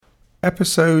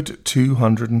Episode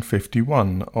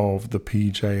 251 of the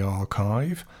PJ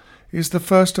Archive is the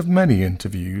first of many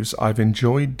interviews I've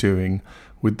enjoyed doing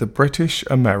with the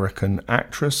British-American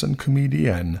actress and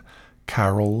comedienne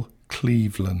Carol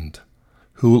Cleveland,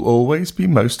 who will always be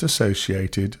most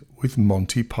associated with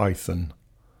Monty Python.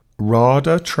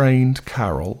 RADA-trained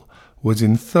Carol was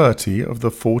in 30 of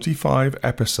the 45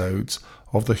 episodes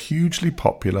of the hugely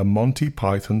popular Monty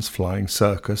Python's Flying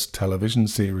Circus television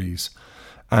series,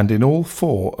 and in all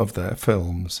 4 of their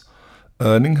films,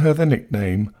 earning her the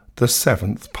nickname the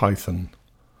Seventh Python.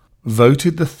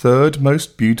 Voted the 3rd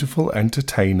most beautiful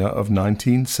entertainer of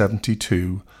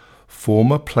 1972,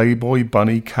 former Playboy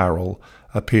bunny Carol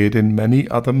appeared in many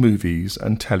other movies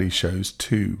and teleshows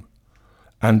too.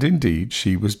 And indeed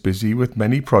she was busy with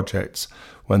many projects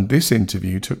when this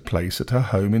interview took place at her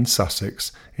home in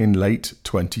Sussex in late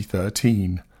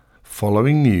 2013.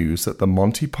 Following news that the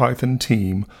Monty Python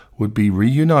team would be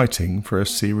reuniting for a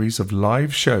series of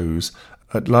live shows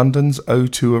at London's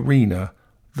O2 Arena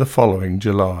the following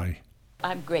July.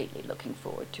 I'm greatly looking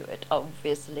forward to it,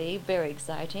 obviously, very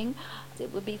exciting.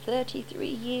 It will be 33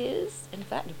 years, in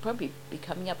fact it'll probably be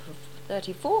coming up for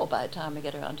 34 by the time I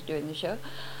get around to doing the show.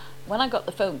 When I got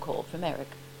the phone call from Eric,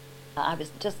 I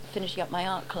was just finishing up my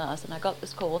art class and I got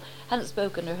this call. Hadn't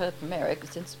spoken or heard from Eric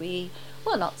since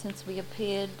not since we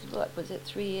appeared,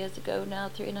 3 years ago now,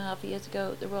 3.5 years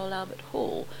ago at the Royal Albert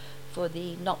Hall for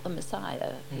the Not the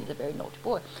Messiah. He's a very naughty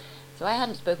boy. So I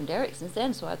hadn't spoken to Eric since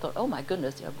then, so I thought, oh my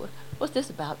goodness, what's this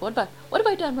about? What have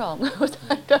I done wrong?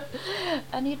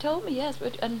 And he told me, yes,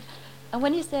 and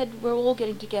when he said we're all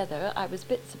getting together, I was a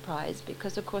bit surprised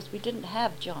because, of course, we didn't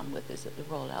have John with us at the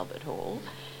Royal Albert Hall.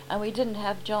 And we didn't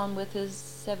have John with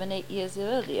us 7-8 years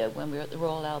earlier when we were at the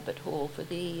Royal Albert Hall for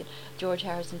the George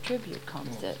Harrison tribute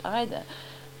concert either.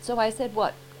 So I said,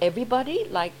 what, everybody?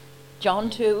 Like John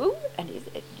too? And he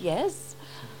said, yes,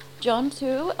 John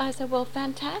too. I said, well,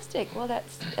 fantastic. Well,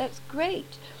 that's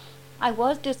great. I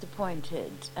was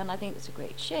disappointed, and I think it's a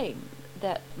great shame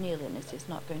that Neil Innes is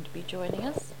not going to be joining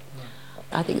us.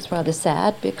 I think it's rather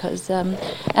sad because, and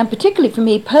particularly for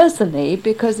me personally,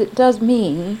 because it does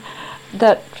mean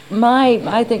that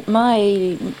the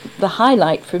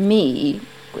highlight for me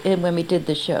when we did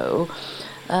the show,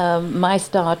 my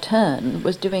star turn,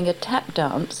 was doing a tap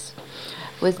dance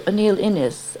with Neil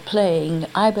Innes playing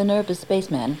Ivan Nervous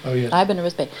Spaceman. Oh, yes. Ivan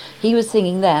Nervous Space. He was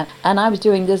singing that, and I was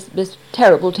doing this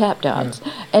terrible tap dance,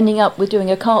 ending up with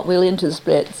doing a cartwheel into the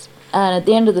splits. And at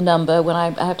the end of the number, when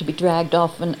I have to be dragged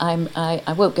off, and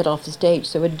I won't get off the stage,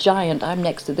 so I'm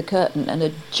next to the curtain, and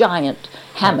a giant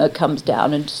hammer comes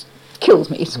down and just kills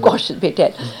me, squashes me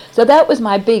dead. So that was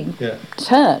my big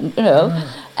turn,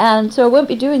 and so I won't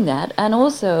be doing that. And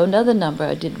also another number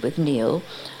I did with Neil,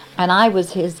 and I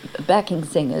was his backing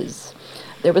singers.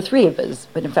 There were 3 of us,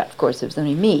 but in fact, of course, it was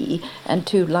only me and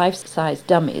 2 life-size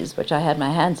dummies, which I had my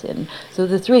hands in. So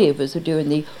the 3 of us were doing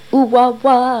the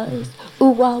ooh-wah-wahs,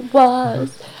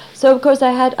 ooh-wah-wahs. So, of course,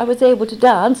 I was able to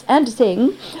dance and to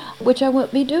sing, which I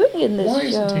won't be doing in this show. Why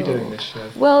isn't he doing this show?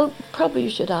 Well, probably you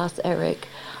should ask Eric.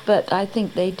 But I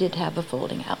think they did have a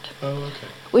falling out. Oh, okay.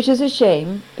 Which is a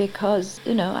shame because,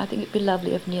 I think it'd be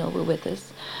lovely if Neil were with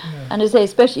us. Yeah. And I say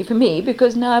especially for me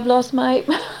because now I've lost my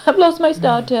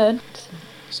star turn.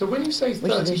 So when you say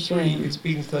 33, it's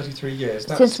been 33 years.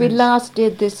 Since we last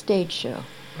did this stage show,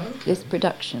 this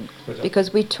production.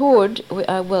 Because we toured,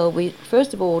 we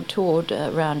first of all toured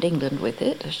around England with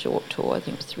it, a short tour, I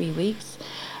think it was 3 weeks.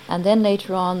 And then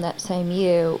later on that same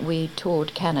year, we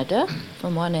toured Canada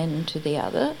from one end to the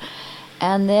other.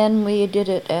 And then we did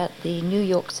it at the New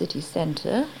York City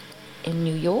Centre in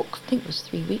New York. I think it was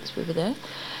 3 weeks we were there.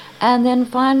 And then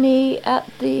finally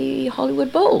at the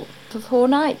Hollywood Bowl for 4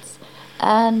 nights.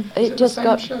 And Is it just the same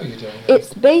got. Show you're doing?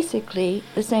 It's basically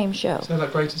the same show. So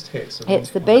like greatest hits.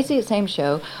 It's the basic same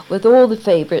show with all the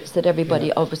favourites that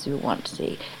everybody obviously would want to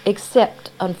see, except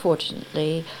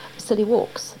unfortunately Silly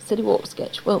Walks. Silly Walk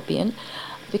sketch won't be in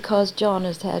because John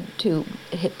has had 2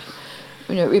 hip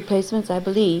replacements, I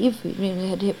believe. He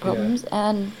had hip problems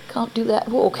and can't do that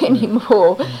walk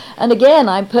anymore. And again,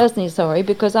 I'm personally sorry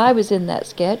because I was in that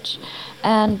sketch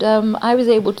and I was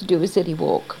able to do a Silly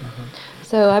Walk.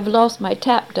 So I've lost my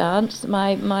tap dance,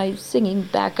 my singing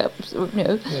backup,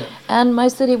 and my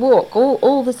Silly Walk,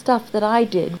 all the stuff that I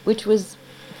did, which was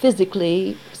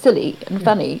physically silly and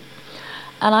funny.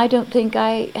 And I don't think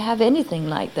I have anything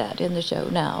like that in the show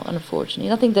now, unfortunately.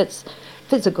 Nothing that's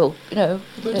physical, They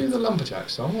do the Lumberjack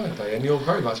song, won't they? And you're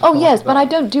very much. Oh yes, but I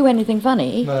don't do anything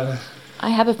funny. No. I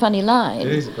have a funny line. It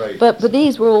is a great. But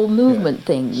these were all movement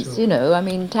things,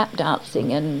 tap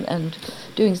dancing and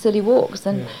doing silly walks,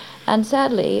 and And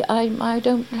sadly, I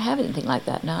don't have anything like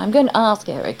that now. I'm going to ask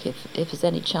Eric if there's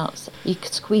any chance you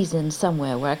could squeeze in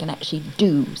somewhere where I can actually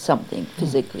do something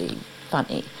physically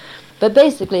funny. But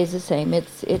basically it's the same.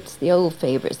 It's the old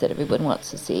favourites that everyone wants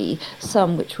to see,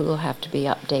 some which will have to be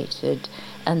updated,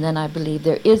 and then I believe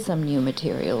there is some new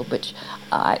material, which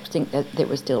I think that they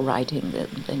were still writing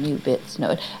the new bits. No,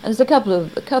 and there's a couple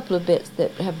of bits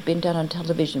that have been done on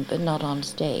television but not on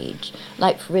stage.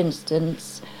 Like, for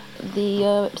instance,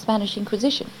 the Spanish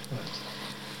Inquisition,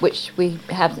 which we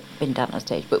haven't been done on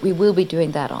stage, but we will be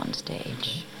doing that on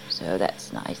stage. So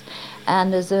that's nice.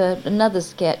 And there's another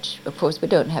sketch. Of course, we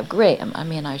don't have Graham. I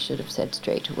mean, I should have said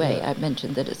straight away. Yeah. I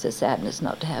mentioned that it's a sadness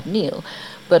not to have Neil.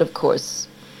 But of course,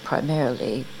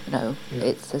 primarily,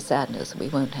 it's a sadness we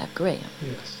won't have Graham.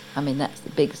 Yes. I mean, that's the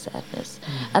big sadness.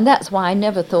 And that's why I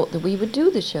never thought that we would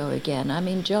do the show again. I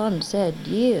mean, John said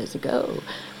years ago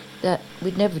that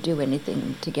we'd never do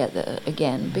anything together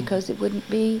again because it wouldn't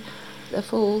be a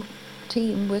full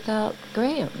team without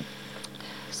Graham.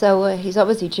 So he's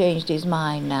obviously changed his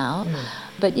mind now. Yeah.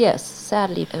 But yes,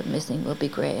 sadly missing will be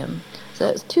Graham. So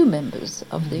it's 2 members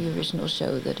of the original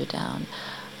show that are down.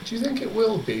 Do you think it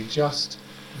will be just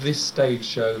this stage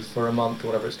show for a month or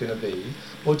whatever it's going to be?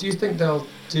 Or do you think they'll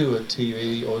do a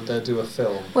TV or they'll do a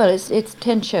film? Well, it's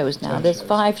 10 shows now. 10 There's shows.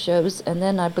 5 shows, and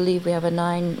then I believe we have a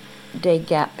 9-day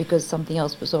gap because something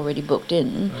else was already booked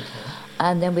in. Okay.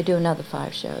 And then we do another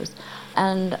 5 shows.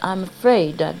 And I'm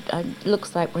afraid that it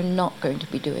looks like we're not going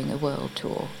to be doing a world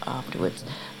tour afterwards.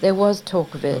 There was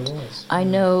talk of it. There was, I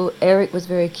know Eric was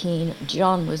very keen,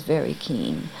 John was very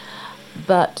keen,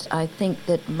 but I think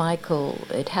that Michael,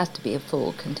 it has to be a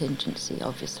full contingency,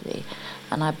 obviously,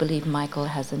 and I believe Michael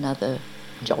has another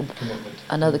job,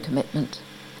 another commitment.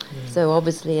 So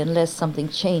obviously, unless something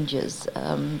changes,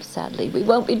 sadly, we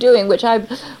won't be doing, which I'm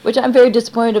very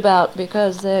disappointed about,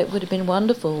 because it would have been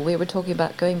wonderful. We were talking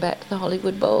about going back to the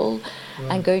Hollywood Bowl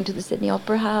and going to the Sydney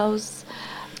Opera House,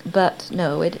 but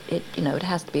no, it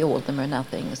has to be all of them or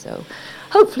nothing. So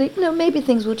hopefully, maybe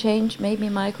things will change. Maybe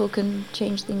Michael can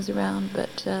change things around,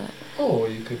 but or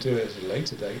you could do it at a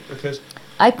later date, because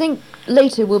I think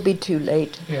later will be too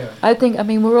late. Yeah. I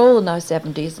mean, we're all in our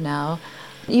 70s now.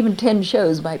 Even 10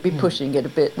 shows might be pushing it a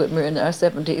bit when we're in our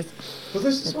 70s. Well,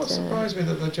 this is what surprised me,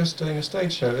 that they're just doing a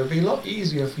stage show. It would be a lot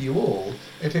easier for you all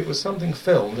if it was something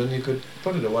filmed and you could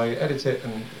put it away, edit it,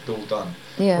 and it's all done.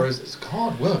 Yeah. Whereas it's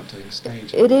hard work doing a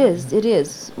stage. It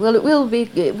is. Well, it will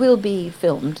be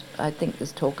filmed. I think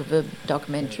there's talk of a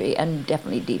documentary and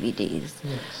definitely DVDs.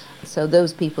 Yes. So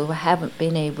those people who haven't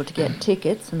been able to get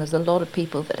tickets, and there's a lot of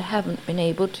people that haven't been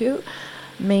able to,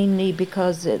 mainly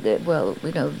because,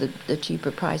 the cheaper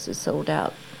prices sold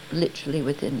out literally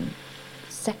within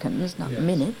seconds, not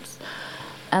minutes.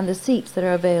 And the seats that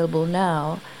are available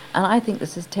now, and I think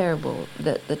this is terrible,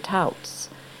 that the touts,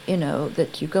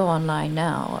 that you go online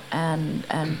now and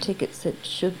tickets that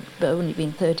should have only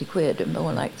been 30 quid are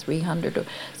more like 300. Or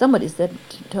somebody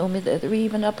told me that they're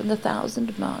even up in the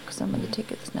 1,000 mark, some of the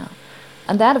tickets now.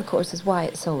 And that, of course, is why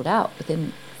it sold out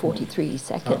within 43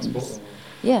 seconds.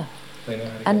 Yeah.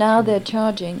 And now they're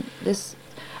charging this.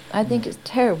 I think it's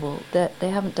terrible that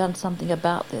they haven't done something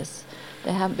about this.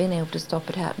 They haven't been able to stop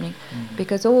it happening,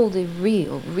 because all the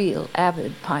real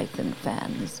avid Python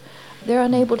fans, they're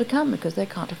unable to come because they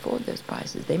can't afford those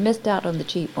prices. They missed out on the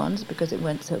cheap ones because it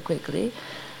went so quickly,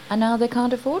 and now they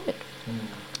can't afford it.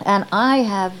 And I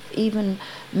have even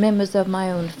members of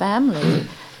my own family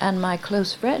and my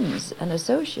close friends and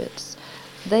associates,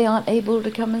 they aren't able to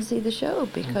come and see the show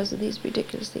because of these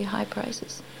ridiculously high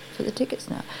prices for the tickets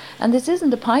now. And this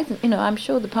isn't a Python, I'm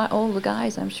sure all the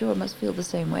guys, I'm sure, must feel the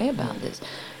same way about this,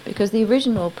 because the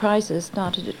original prices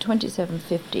started at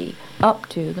 $27.50 up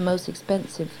to the most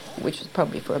expensive, which was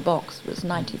probably for a box, was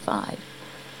 $95.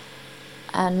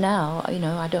 And now,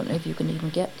 I don't know if you can even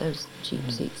get those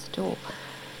cheap seats at all.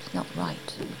 It's not right.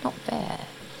 It's not fair.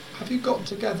 Have you got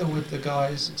together with the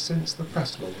guys since the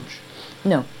press launch?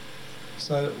 No.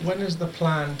 So when is the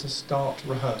plan to start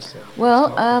rehearsing?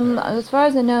 Well, as far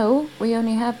as I know, we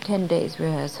only have 10 days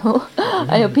rehearsal.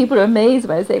 I know people are amazed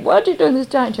when I say, "What are you doing this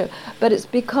giant show?" But it's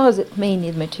because it's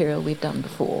mainly the material we've done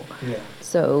before. Yeah.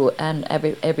 So, and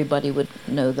everybody would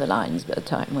know the lines by the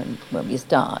time when we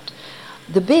start.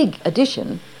 The big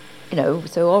addition,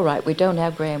 so all right, we don't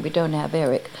have Graham, we don't have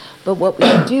Eric, but what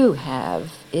we do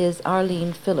have is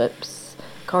Arlene Phillips'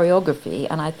 choreography,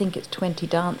 and I think it's 20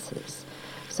 dances.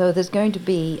 So there's going to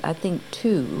be, I think,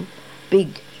 2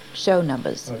 big show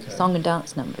numbers, song and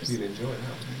dance numbers. You'd enjoy that,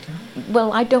 wouldn't you, Karen?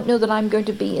 Well, I don't know that I'm going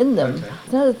to be in them. Okay.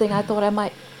 It's another thing I thought I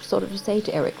might sort of say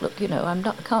to Eric, look,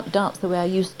 I can't dance the way I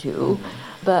used to,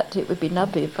 but it would be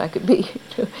lovely if I could be,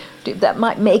 that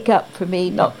might make up for me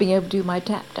not being able to do my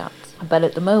tap dance. But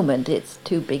at the moment, it's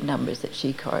 2 big numbers that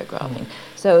she's choreographing.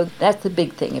 So that's the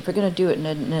big thing. If we're going to do it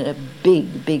in a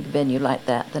big, big venue like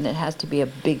that, then it has to be a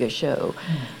bigger show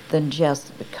than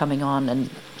just coming on and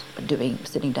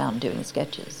sitting down and doing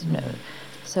sketches,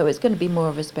 So it's going to be more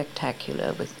of a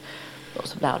spectacular with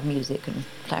lots of loud music and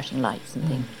flashing lights and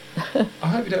things. I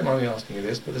hope you don't mind me asking you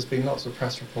this, but there's been lots of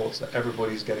press reports that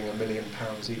everybody's getting £1 million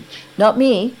each. Not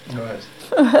me. Right.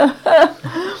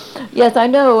 Yes, I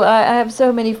know. I have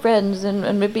so many friends,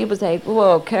 and people say,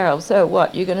 "Whoa, Carol, so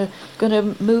what? You're gonna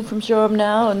move from Shoreham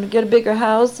now and get a bigger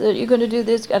house? You're gonna do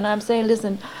this?" And I'm saying,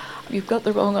 "Listen, you've got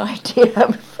the wrong idea.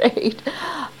 I'm afraid.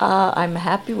 I'm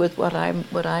happy with what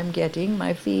I'm getting,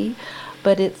 my fee,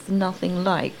 but it's nothing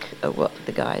like what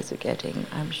the guys are getting.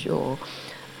 I'm sure."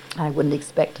 I wouldn't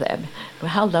expect that.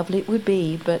 Well, how lovely it would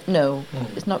be, but no,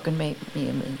 it's not going to make me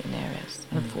a millionaire,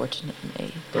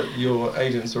 unfortunately. But your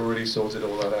agent's already sorted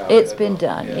all that out. It's been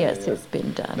done, yes, it's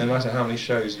been done. No matter how many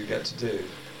shows you get to do.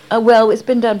 Well, it's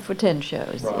been done for 10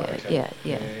 shows. Right,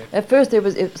 yeah. At first it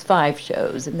was 5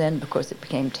 shows, and then of course it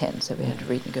became 10, so we had to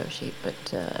renegotiate.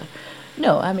 But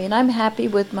no, I mean I'm happy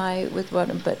with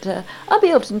but I'll be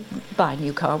able to buy a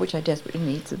new car, which I desperately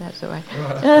need, so that's all right.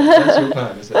 Right. That's your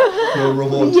plan, is it? Your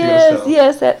reward to yourself.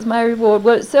 Yes, that's my reward.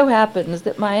 Well, it so happens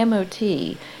that my MOT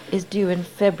is due in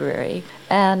February,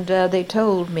 and they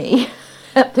told me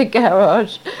at the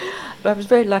garage. I was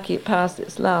very lucky it passed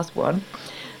its last one.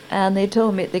 And they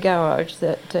told me at the garage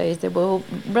that he said, "Well,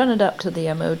 run it up to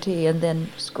the MOT and then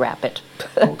scrap it."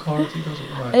 What car have you got at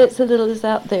the moment? It's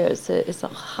out there. It's a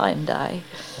Hyundai.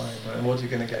 And what are you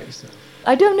going to get yourself?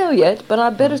 I don't know yet, but I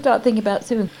better start thinking about it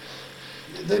soon.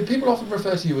 People often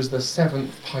refer to you as the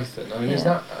 7th Python. I mean, is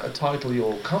that a title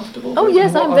you're comfortable with? Oh,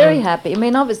 yes, I'm very happy. I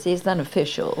mean, obviously, it's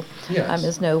unofficial. Yes.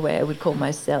 There's no way I would call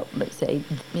myself, let's say,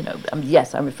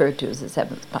 yes, I'm referred to as the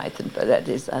 7th Python, but that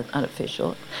is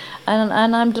unofficial. And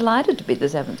I'm delighted to be the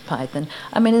 7th Python.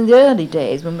 I mean, in the early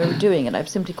days when we were doing it, I've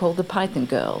simply called the Python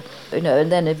Girl,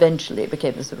 and then eventually it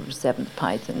became a sort of 7th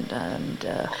Python.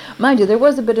 And mind you, there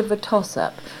was a bit of a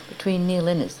toss-up between Neil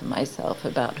Innes and myself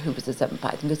about who was the 7th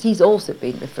Python, because he's also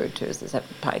been referred to as the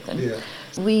 7th Python. Yeah.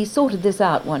 We sorted this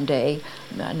out one day,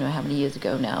 I don't know how many years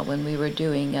ago now, when we were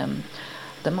doing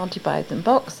the Monty Python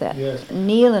box set. Yes.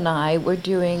 Neil and I were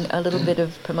doing a little bit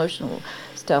of promotional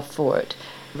stuff for it,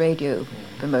 radio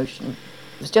promotion.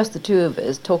 It was just the 2 of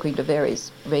us talking to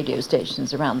various radio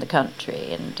stations around the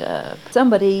country, and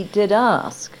somebody did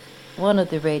ask, one of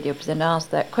the radio presenters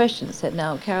asked that question, said,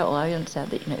 "Now, Carol, I understand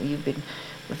that you've been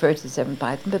referred to the 7th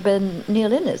Python, but Ben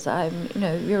Neil Innes,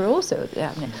 you're also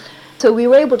there." So we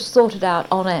were able to sort it out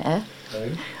on air.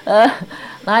 And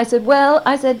I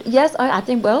said, yes, I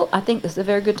think this is a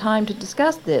very good time to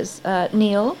discuss this.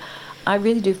 Neil, I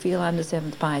really do feel I'm the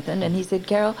 7th Python. And he said,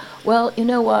 "Carol, well, you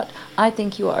know what? I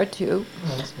think you are too."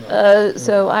 Oh, that's nice.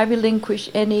 So I relinquish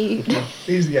any...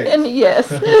 Easy. Yes.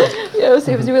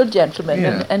 So he was a real gentleman,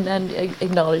 Yeah. and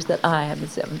acknowledged that I am the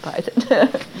 7th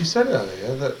Python. You said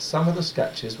earlier that some of the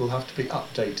sketches will have to be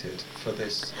updated for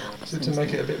this, to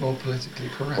make it a bit more politically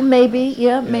correct. Maybe,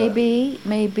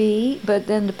 maybe. But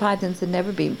then the Pythons have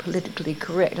never been politically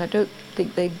correct. I don't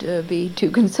think they'd be too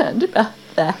concerned about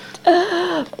that.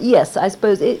 Yes, I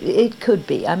suppose it could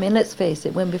be. I mean, let's face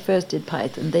it, when we first did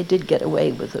Python, they did get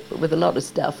away with a lot of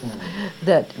stuff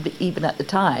that, even at the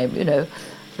time,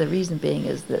 the reason being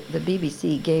is that the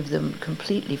BBC gave them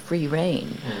completely free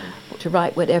rein to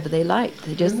write whatever they liked.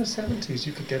 They just, in the 70s,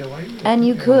 you could get away with it.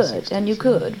 And you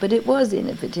could, but it was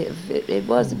innovative. It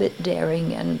was a bit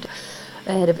daring and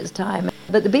ahead of its time.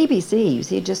 But the BBC, you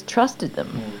see, just trusted them.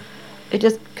 It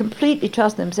just completely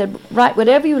trusted them, said, "Write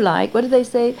whatever you like." What do they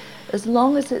say? As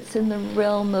long as it's in the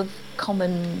realm of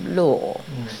common law,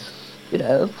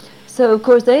 So of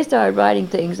course they started writing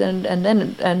things, and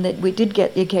we did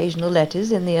get the occasional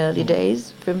letters in the early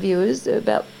days from viewers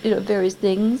about various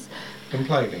things.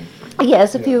 Complaining.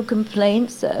 Yes, a few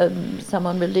complaints, some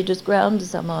on religious grounds,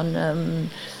 some on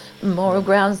moral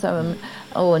grounds,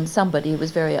 and somebody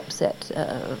was very upset.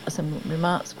 Some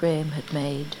remarks Graham had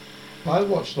made. I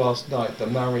watched last night the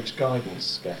marriage guidance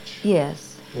sketch. Yes.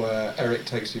 Where Eric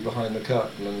takes you behind the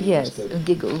curtain and and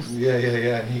giggles. Yeah,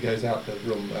 and he goes out the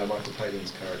room, Michael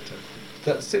Palin's character.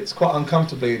 that sits quite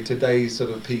uncomfortably in today's sort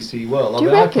of PC world. Do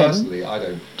you I reckon? personally, I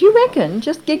don't. Do you reckon?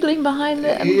 Just giggling behind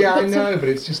the... Yeah, I know, but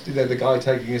it's just, the guy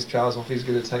taking his trousers off, he's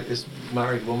going to take this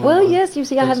married woman. Well, yes, you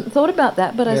see, I hadn't thought about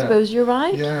that, but I Yeah. suppose you're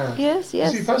right. Yeah. Yes. You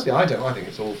see, personally, I don't. I think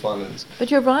it's all fun. But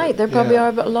you're right, there probably are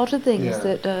a lot of things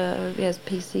Yeah. that, yes,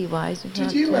 PC-wise.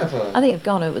 Did you ever... I think I've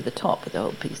gone over the top with the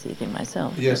whole PC thing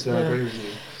myself. Yes, I but, agree with you.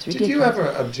 Did ridiculous. you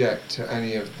ever object to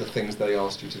any of the things they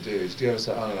asked you to do? Did you ever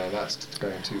say, oh no, that's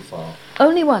going too far?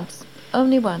 Only once.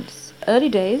 Early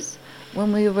days,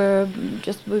 when we were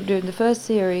doing the first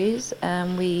series,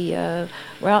 and we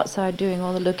were outside doing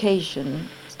all the location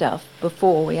stuff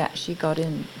before we actually got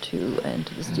into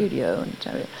the studio and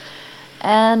so.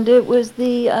 And it was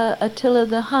the Attila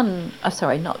the Hun.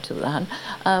 Sorry, not Attila the Hun.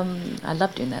 I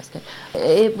love doing that sketch.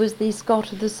 It was the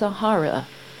Scott of the Sahara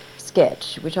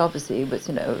sketch, which obviously was,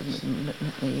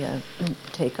 the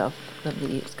takeoff of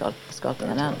the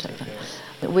Scotland Antarctica,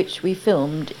 which we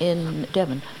filmed in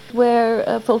Devon, where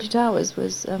Fawlty Towers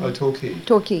was. Torquay.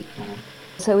 Torquay. Mm-hmm.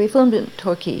 So we filmed in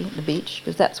Torquay, the beach,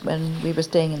 because that's when we were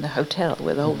staying in the hotel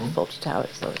where the whole Fawlty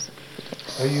Towers was.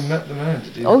 Oh, you met the man,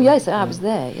 did you? Oh, yes, I was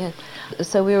there, yeah.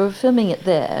 So we were filming it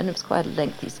there, and it was quite a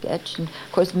lengthy sketch, and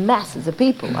of course masses of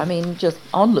people, I mean, just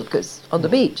onlookers on the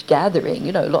beach,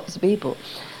 gathering, lots of people.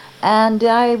 And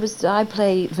I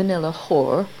play Vanilla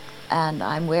Whore, and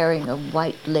I'm wearing a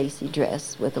white lacy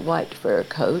dress with a white fur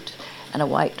coat and a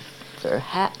white fur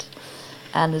hat.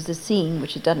 And there's a scene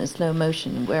which is done in slow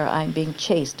motion where I'm being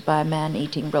chased by a man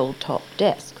eating roll-top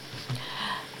desk.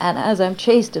 And as I'm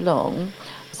chased along,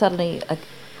 suddenly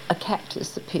a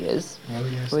cactus appears. Oh,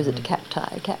 yes, or is it a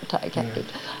cacti? Cactus.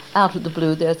 Out of the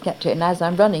blue, there's a cactus. And as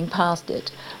I'm running past it,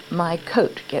 my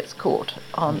coat gets caught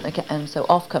on, and so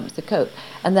off comes the coat.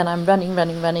 And then I'm running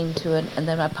and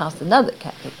then I pass another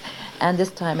cactus. And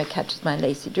this time it catches my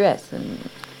lacy dress, and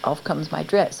off comes my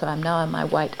dress. So I'm now in my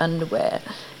white underwear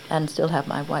and still have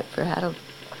my white fur hat on.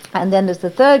 And then there's the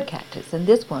third cactus, and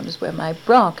this one is where my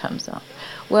bra comes off.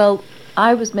 Well,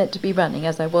 I was meant to be running,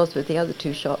 as I was with the other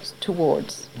two shots,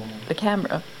 towards the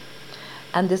camera.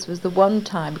 And this was the one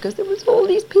time, because there was all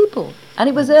these people. And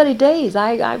it was early days.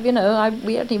 We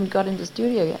hadn't even got into the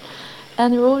studio yet.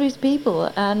 And there were all these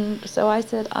people. And so I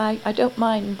said, I don't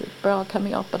mind the bra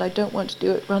coming off, but I don't want to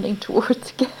do it running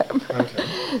towards the camera. Okay.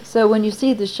 So when you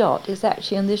see the shot, it's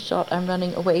actually in this shot I'm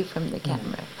running away from the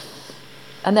camera.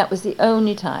 And that was the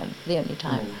only time.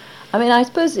 I mean, I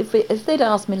suppose if they'd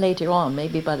asked me later on,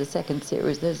 maybe by the second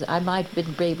series, I might have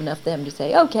been brave enough then to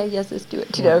say, okay, yes, let's do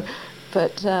it,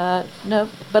 But no,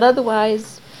 but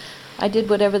otherwise, I did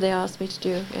whatever they asked me to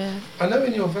do, yeah. I know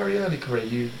in your very early career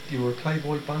you were a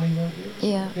Playboy bunny, weren't you?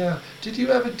 Yeah. Yeah. Did you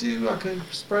ever do like a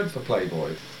spread for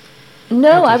Playboy?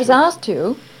 No, I was asked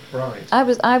to. Right. I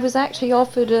was actually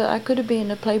offered, I could have been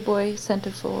a Playboy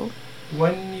centerfold.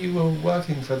 When you were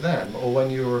working for them, or when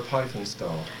you were a Python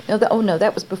star? No,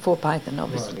 that was before Python,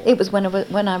 obviously. Right, yeah. It was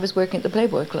when I was working at the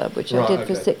Playboy Club, which I did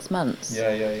for 6 months.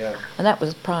 Yeah. And that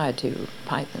was prior to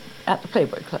Python, at the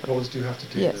Playboy Club. What did you have to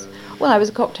do? Yes. Well, I was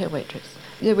a cocktail waitress.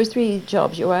 There were 3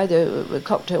 jobs. You were either a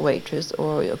cocktail waitress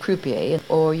or a croupier,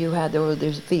 or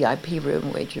there's a VIP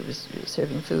room where you was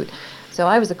serving food. So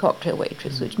I was a cocktail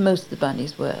waitress, which most of the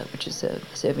bunnies were, which is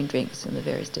serving drinks in the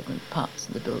various different parts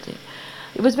of the building.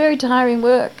 It was very tiring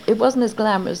work. It wasn't as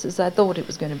glamorous as I thought it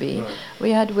was going to be. Right.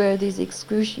 We had to wear these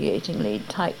excruciatingly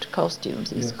tight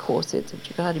costumes, these corsets which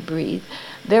you could hardly breathe,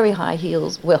 very high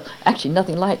heels. Well, actually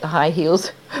nothing like the high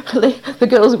heels the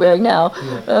girls are wearing now,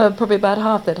 probably about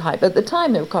half that high. But at the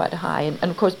time they were quite high, and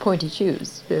of course pointy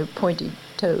shoes, pointy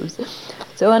toes.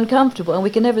 So uncomfortable, and we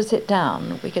could never sit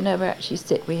down. We could never actually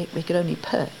sit. We could only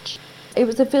perch. It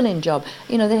was a fill-in job.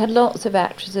 They had lots of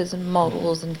actresses and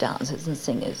models and dancers and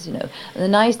singers, And the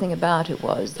nice thing about it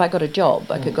was, if I got a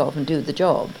job, I could go off and do the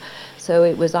job. So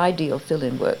it was ideal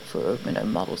fill-in work for,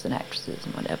 models and actresses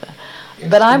and whatever.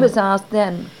 But I was asked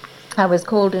then, I was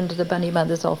called into the Bunny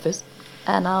Mother's office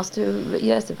and asked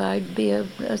if I'd be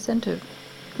a centre.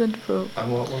 And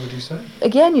what would you say?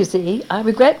 Again, you see, I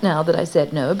regret now that I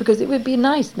said no, because it would be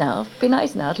nice now.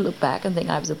 To look back and think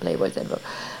I was a Playboy centerfold.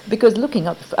 Because looking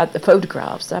at the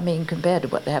photographs, I mean, compared to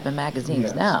what they have in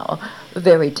magazines now,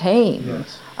 very tame.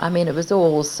 Yes. I mean, it was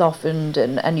all softened,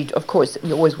 and you, of course,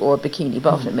 you always wore a bikini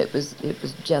bottom. It was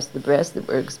just the breasts that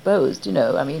were exposed.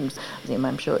 I mean,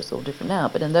 I'm sure it's all different now,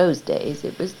 but in those days,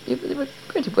 it was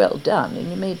pretty well done, and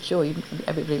you made sure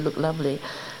everybody looked lovely.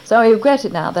 So I regret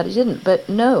it now that I didn't. But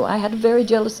no, I had a very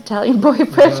jealous Italian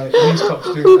boyfriend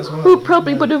who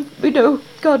probably would have,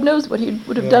 God knows what he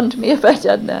would have done to me if I'd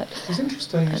done that. It's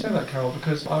interesting you say that, Carol,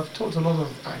 because I've talked to a lot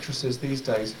of actresses these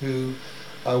days who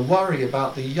worry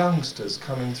about the youngsters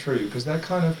coming through, because they're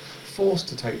kind of forced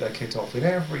to take their kit off in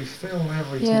every film,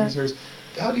 every Yeah. TV series.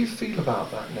 How do you feel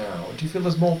about that now? Do you feel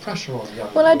there's more pressure on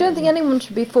young Well, I don't women? think anyone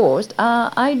should be forced.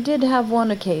 I did have one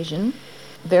occasion,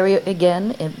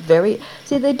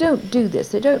 see, they don't do this.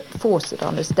 They don't force it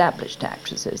on established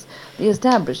actresses. The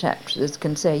established actresses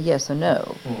can say yes or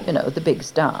no, you know, the big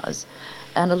stars.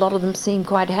 And a lot of them seem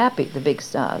quite happy, the big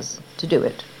stars, to do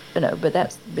it, you know, but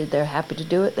they're happy to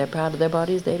do it. They're proud of their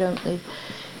bodies.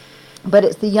 But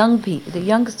it's the the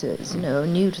youngsters, you know,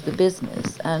 new to the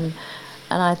business, and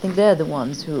I think they're the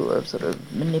ones who are sort of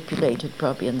manipulated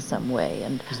probably in some way,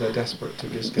 and because they're desperate to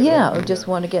just get or just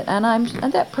want to get,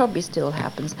 and that probably still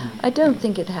happens. I don't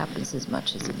think it happens as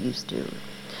much as it used to,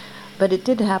 but it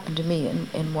did happen to me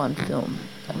in one film,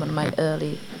 one of my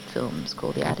early films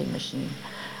called The Adding Machine,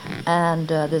 and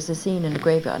there's a scene in a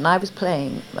graveyard, and I was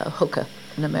playing a hooker,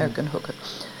 an American hooker,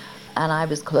 and I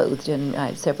was clothed, and I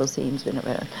had several scenes in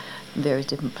various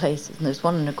different places, and there's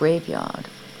one in a graveyard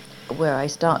where I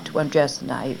start to undress, and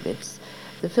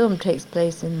the film takes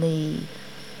place in the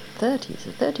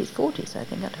 40s, I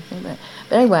think. I don't remember.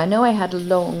 But anyway, I know I had a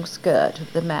long skirt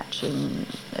with the matching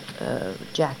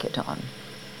jacket on,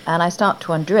 and I start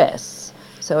to undress,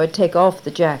 so I take off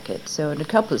the jacket. So in a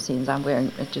couple of scenes, I'm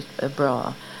wearing just a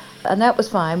bra, and that was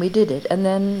fine. We did it, and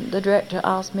then the director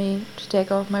asked me to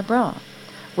take off my bra,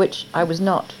 which I was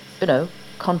not, you know,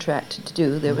 contracted to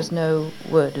do. There was no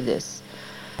word of this.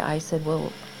 I said,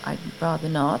 well, I'd rather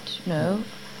not, you know.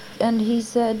 And he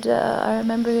said, I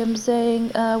remember him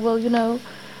saying, well, you know,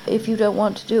 if you don't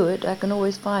want to do it, I can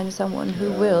always find someone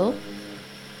who will.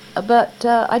 But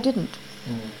I didn't.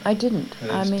 I didn't.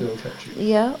 And I mean, still kept you.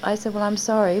 yeah, I said, well, I'm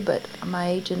sorry, but my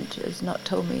agent has not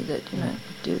told me that, you know,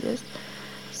 do this.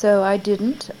 So I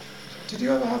didn't. Did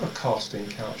you ever have a casting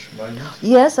couch moment?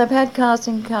 Yes, I've had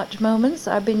casting couch moments.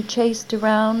 I've been chased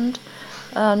around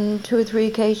on 2 or 3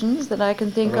 occasions that I can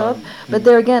think of. But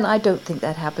there again, I don't think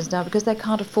that happens now because they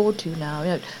can't afford to now. You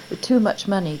know, too much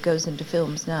money goes into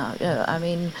films now. You know, I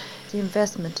mean, the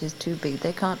investment is too big.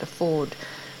 They can't afford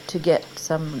to get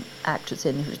some actress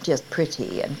in who's just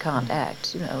pretty and can't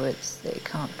act. You know, they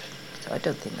can't. So I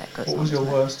don't think that goes on. What was your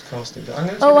worst casting?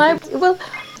 Well,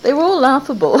 they were all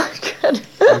laughable. Okay.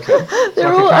 They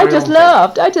were all. I just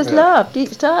laughed. I just laughed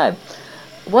each time.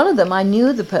 One of them, I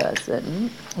knew the person.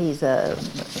 He's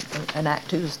an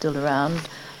actor who's still around.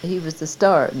 He was the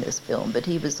star in this film, but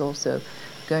he was also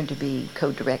going to be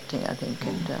co-directing, I think.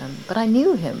 And but I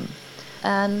knew him,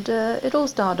 and it all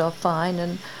started off fine,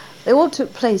 and they all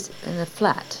took place in a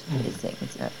flat. These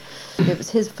things. It was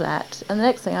his flat, and the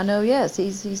next thing I know, yes,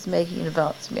 he's making an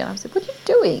advance to me, and I said, "What are you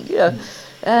doing?" You know.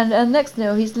 And next thing you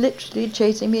know, he's literally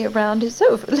chasing me around his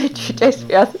sofa, literally chasing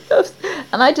me out the sofa.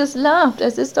 And I just laughed. I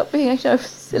said, stop being so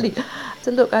silly. I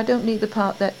said, look, I don't need the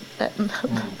part that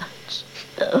much.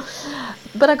 You know.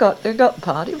 But I got the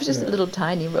part. It was just a little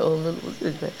tiny role.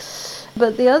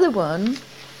 But the other one,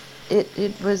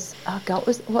 it was, oh God,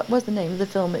 what was the name of the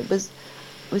film? It was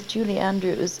with Julie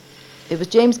Andrews. It was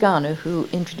James Garner who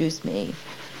introduced me.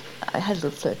 I had a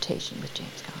little flirtation with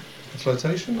James Garner. A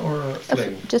flirtation or a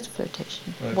fling? Just a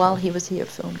flirtation, while he was here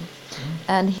filming.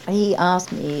 And he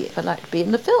asked me if I'd like to be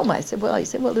in the film. I said, well,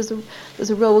 there's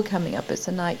a role coming up. It's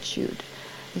a night shoot.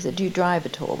 He said, do you drive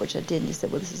at all? Which I did. And he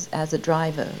said, well, this is as a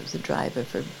driver. I was a driver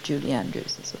for Julie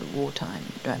Andrews, a sort of wartime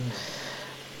driver.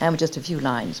 And just a few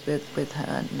lines with her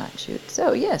and night shoot.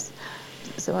 So, yes.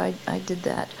 So I did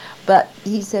that. But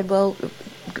he said, well,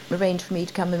 arrange for me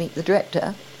to come and meet the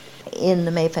director in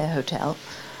the Mayfair Hotel,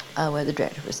 where the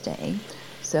director was staying.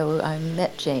 So I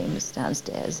met James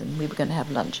downstairs, and we were going to have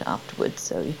lunch afterwards.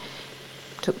 So he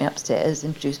took me upstairs,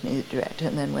 introduced me to the director,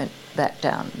 and then went back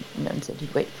down and said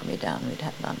he'd wait for me down and we'd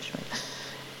have lunch.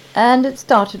 And it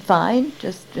started fine,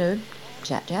 just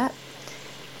chat.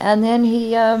 And then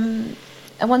he,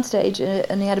 at one stage,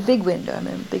 and he had a big window, I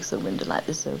mean, a big sort of window like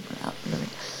this open out,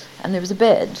 and there was a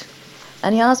bed.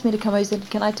 And he asked me to come over. He said,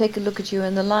 can I take a look at you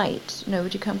in the light? You know,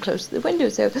 would you come close to the window?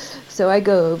 So I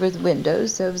go over the window.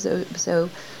 So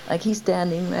like he's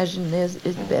standing, imagine there's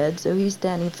the bed. So he's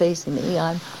standing facing me.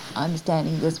 I'm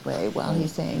standing this way while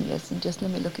he's saying, listen, just let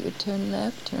me look at you. Turn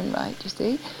left, turn right, you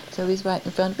see? So he's right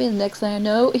in front of me. And the next thing I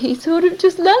know, he sort of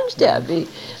just lunged at me.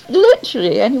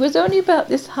 Literally. And he was only about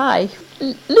this high.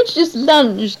 Literally just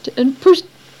lunged and pushed,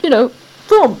 you know,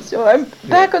 so I'm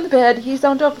back on the bed, he's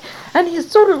on top, and he's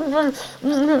sort of,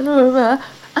 and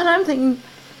I'm thinking,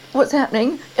 what's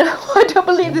happening? You know, I don't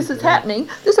believe this is happening.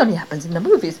 This only happens in the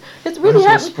movies. It's really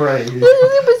happening. It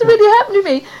was really happening to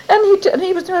me. And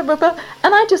he was,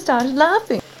 and I just started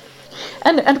laughing.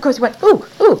 And of course he went, and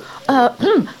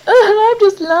I'm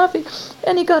just laughing.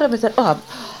 And he got up and said,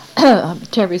 I'm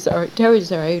terribly sorry,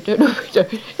 I don't know. And I said,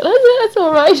 that's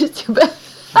all right, it's too bad.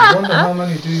 I wonder how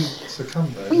many do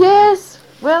succumb though. Yes,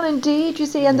 well, indeed, you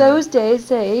see, in Yeah. those days,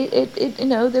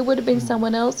 there would have been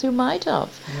someone else who might have.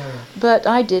 Yeah. But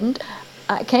I didn't.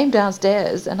 I came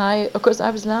downstairs, and of course, I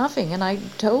was laughing, and I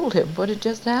told him what had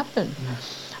just happened.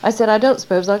 I said, I don't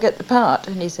suppose I'll get the part.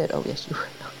 And he said, oh, yes, you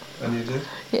will. And you did?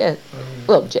 Yeah. Oh, yeah.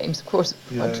 Well, James, of course,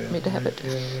 Yeah, wanted me to have it.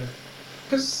 Yeah, yeah.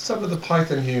 Because some of the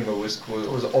Python humour was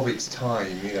of its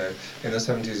time, you know. In the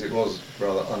 70s it was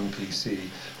rather un-PC.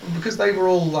 Because they were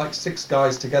all like 6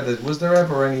 guys together, was there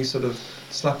ever any sort of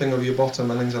slapping of your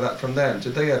bottom and things like that from them?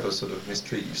 Did they ever sort of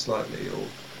mistreat you slightly, or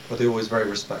were they always very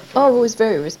respectful? Oh, always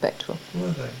very respectful.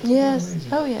 Were they? Yes.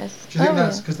 Amazing. Oh, yes. Do you think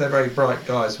that's yeah. because they're very bright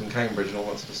guys from Cambridge and all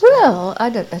that sort of stuff? Well, I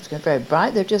don't. That's very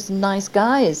bright. They're just nice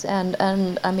guys, and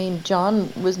I mean,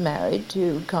 John was married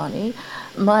to Connie.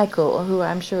 Michael, who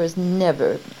I'm sure has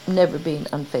never been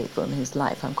unfaithful in his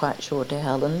life. I'm quite sure to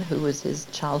Helen, who was his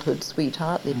childhood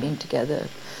sweetheart. They've been together,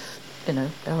 their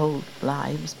whole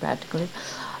lives practically.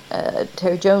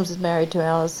 Terry Jones was married to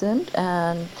Alison,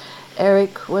 and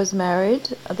Eric was married.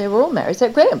 They were all married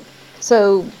except Graham.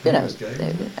 So He was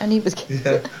gay, and he was gay.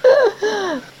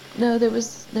 Yeah. No, there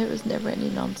was never any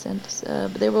nonsense.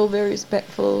 But they were all very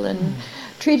respectful and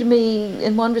treated me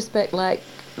in one respect like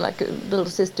a little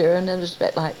sister, and in another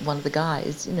respect like one of the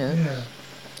guys. Yeah.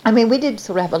 I mean, we did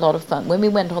sort of have a lot of fun when we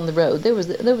went on the road. There was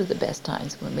the best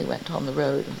times when we went on the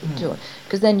road,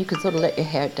 because then you could sort of let your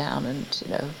hair down and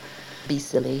be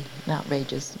silly and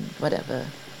outrageous and whatever.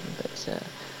 But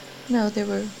no, there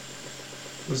were.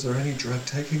 Was there any drug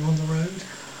taking on the road?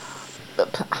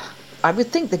 I would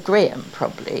think that Graham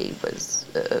probably was.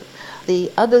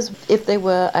 The others, if they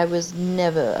were, I'd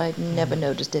never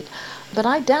noticed it. But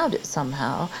I doubt it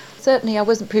somehow. Certainly I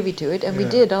wasn't privy to it, and we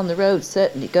did on the road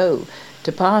certainly go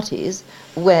to parties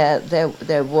where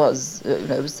there was,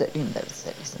 there was certainly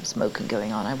some smoking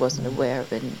going on. I wasn't aware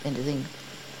of anything.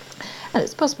 And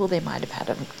it's possible they might have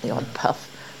had the odd puff,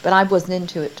 but I wasn't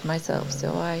into it myself, so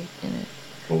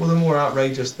What were the more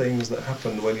outrageous things that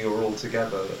happened when you were all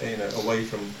together, away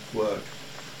from work?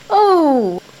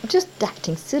 Oh, just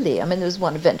acting silly. I mean, there was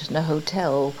one event in a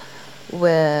hotel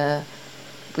where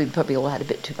we probably all had a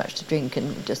bit too much to drink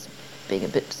and just being a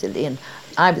bit silly, and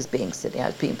I was being silly. I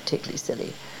was being particularly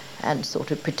silly and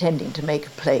sort of pretending to make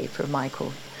a play for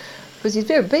Michael. Because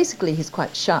he's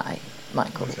quite shy,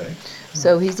 Michael. Okay.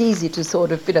 So he's easy to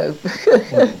sort of,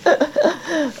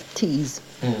 tease.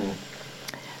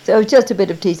 So it was just a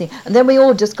bit of teasing, and then we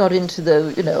all just got into the,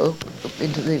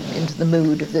 into the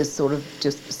mood of this sort of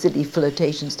just silly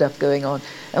flirtation stuff going on,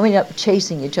 and we ended up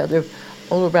chasing each other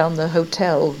all around the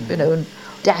hotel, and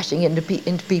dashing into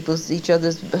each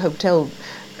other's hotel,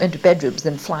 into bedrooms,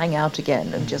 then flying out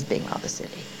again, and just being rather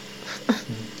silly.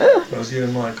 That was you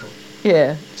and Michael.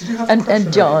 Yeah. Did you have a crush on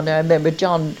and John? anyone? I remember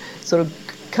John sort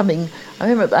of coming.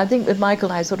 I think with Michael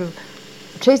and I sort of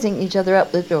chasing each other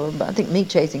up the door. I think me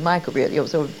chasing Michael really, or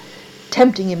sort of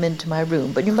tempting him into my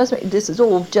room. But you must admit, this is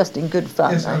all just in good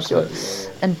fun, Yes, I'm sure.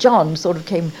 absolutely, yeah. And John sort of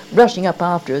came rushing up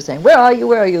after us, saying, "Where are you?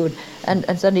 Where are you?" And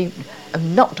suddenly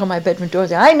knocked on my bedroom door,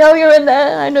 saying, "I know you're in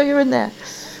there. I know you're in there."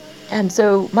 And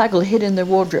so Michael hid in the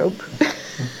wardrobe.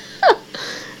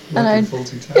 Like in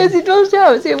Faulty Towers?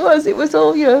 Yes, it was. It was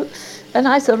all, And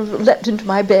I sort of leapt into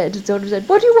my bed and sort of said,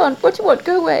 "What do you want? What do you want?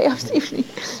 Go away."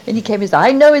 And he came and said,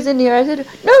 "I know he's in here." I said,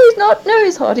 "No, he's not. No,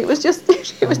 he's hot." It was just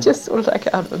sort of like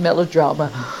out of a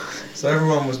melodrama. So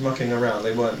everyone was mucking around.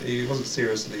 He wasn't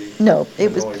seriously. No,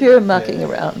 it was annoyed. pure mucking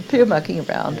around. Pure mucking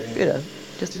around. Yeah.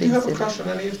 Just Did being you have silly. a crush on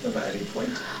any of them at any point?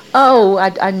 Oh,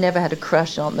 I never had a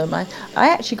crush on them. I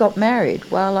actually got married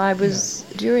while I was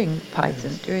during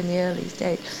Python, during the early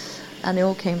stage, and they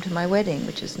all came to my wedding,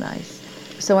 which is nice.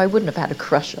 So I wouldn't have had a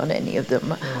crush on any of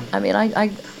them. I mean, I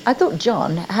thought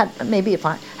John had, maybe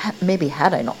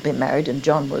had I not been married and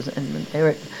John wasn't, and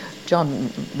Eric, John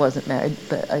wasn't married,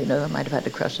 but I might have had a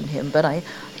crush on him. But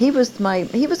he was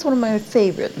one of my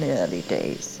favourite in the early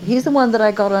days. He's the one that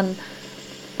I got on.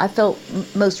 I felt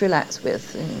most relaxed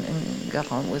with and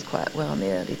got on with quite well in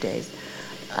the early days.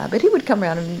 But he would come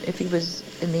around, and if he was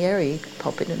in the area, he'd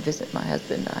pop in and visit my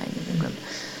husband.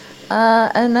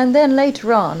 And then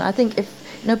later on, I think if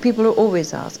people are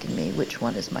always asking me which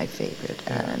one is my favourite,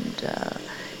 and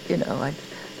I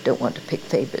don't want to pick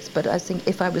favourites, but I think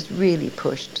if I was really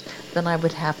pushed, then I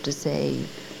would have to say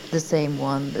the same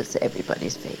one that's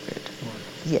everybody's favourite.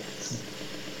 Yes,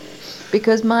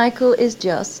 because Michael is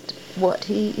just what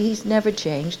he's never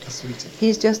changed.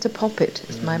 He's just a puppet.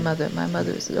 It's my mother. My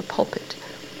mother is a puppet,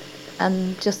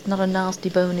 and just not a nasty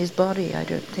bone in his body, I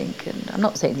don't think. And I'm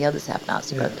not saying the others have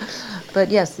nasty bones, but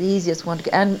yes, the easiest one to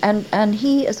get. And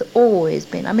he has always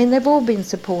been. I mean, they've all been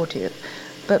supportive,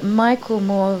 but Michael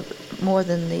more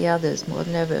than the others, more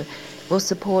than ever, will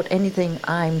support anything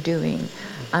I'm doing.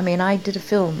 I mean, I did a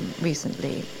film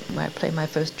recently where I played my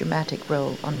first dramatic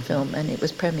role on film, and it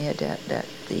was premiered at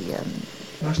the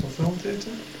National Film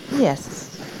Theatre?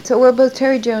 Yes. So well, both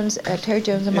Terry Jones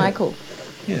and Michael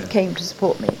came to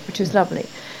support me, which was lovely.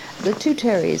 The two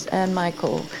Terrys and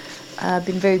Michael have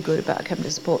been very good about coming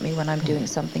to support me when I'm doing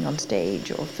something on stage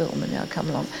or film, and they'll come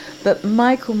along. But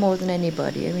Michael more than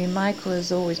anybody, I mean, Michael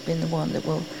has always been the one that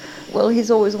will... Well,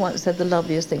 he's always said the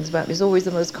loveliest things about me. He's always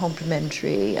the most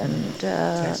complimentary and...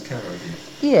 takes care of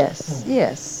you. Yes,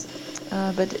 yes.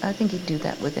 But I think he'd do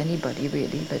that with anybody,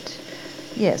 really, but...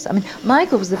 Yes, I mean,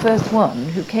 Michael was the first one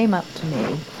who came up to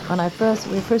me when we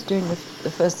were first doing the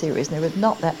first series, and there was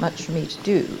not that much for me to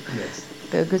do. Yes.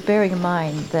 Because bearing in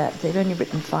mind that they'd only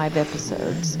written 5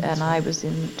 episodes, and I was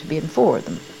to be in 4 of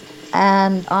them.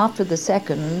 And after the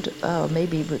second,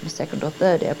 maybe the second or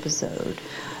third episode,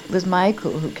 it was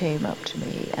Michael who came up to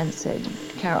me and said,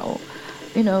 Carol,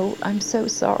 you know, I'm so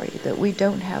sorry that we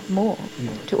don't have more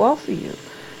to offer you.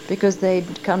 Because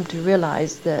they'd come to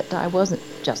realize that I wasn't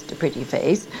just a pretty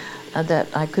face, that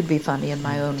I could be funny in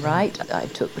my own right. I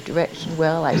took the direction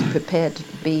well. I was prepared to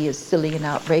be as silly and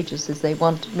outrageous as they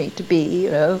wanted me to be,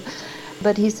 you know.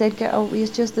 But he said, Carol,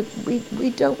 it's just that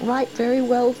we don't write very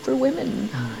well for women,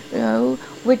 you know,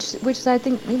 which I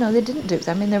think, you know, they didn't do.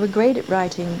 I mean, they were great at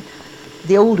writing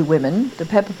the older women, the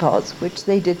Pepper Potts, which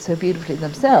they did so beautifully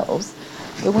themselves.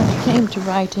 But when it came to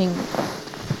writing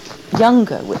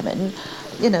younger women,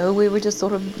 you know, we were just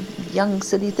sort of young,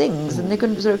 silly things, and they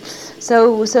couldn't sort of...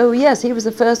 So yes, he was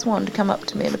the first one to come up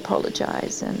to me and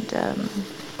apologise, and...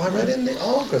 I read in the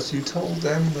Argus you told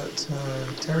them that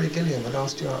Terry Gilliam had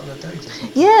asked you out on a date or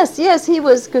something. Yes, he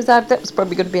was, because that was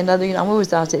probably going to be another, you know, I'm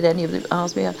always asked it, any of them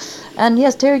asked me out. And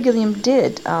yes, Terry Gilliam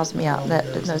did ask me out. That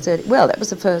was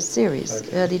the first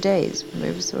series, early days,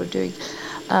 we were sort of doing...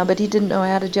 but he didn't know I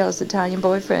had a jealous Italian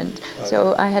boyfriend,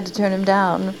 so I had to turn him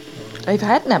down. If I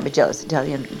hadn't had a jealous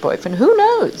Italian boyfriend, who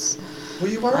knows? Were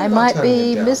you worried I about might turning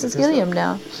be him down? Mrs. Gilliam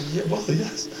now. Yeah, well,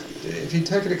 yes. If he'd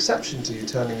taken exception to you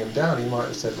turning him down, he might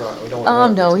have said, right, we don't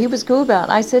want Oh, to... no, he was cool about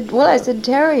it. I said,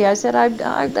 Terry, I said, I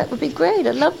that would be great,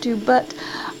 I'd love to, but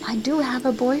I do have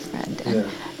a boyfriend,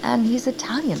 and he's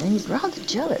Italian, and he's rather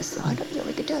jealous, so I don't think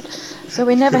we could do it. So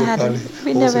we never had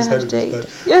a date.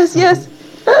 Yes.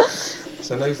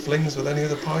 So no flings with any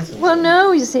of the Pythons? Well,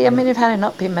 no, you see, I mean, if had I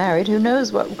not been married, who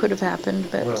knows what could have happened,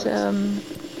 but,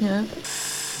 you know.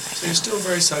 So you're still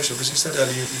very social, because you said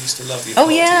earlier you used to love your parties. Oh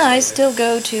yeah, I still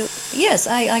go to... Yes,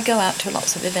 I go out to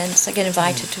lots of events. I get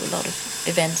invited to a lot of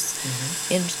events,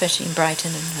 especially in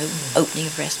Brighton, and opening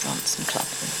of restaurants and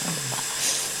clubs and blah, blah, blah.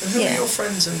 And who are your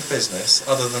friends in the business,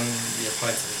 other than your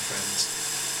Python friends?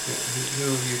 Who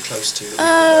are you close to?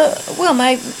 Well,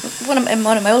 one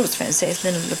of my oldest friends is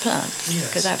Lynn LaPlante,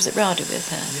 because I was at RADA with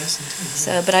her. Yes, indeed.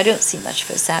 So, but I don't see much of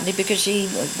her, sadly, because she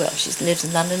lives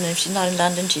in London, and if she's not in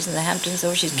London, she's in the Hamptons,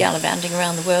 or she's gallivanting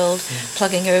around the world,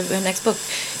 plugging her next book,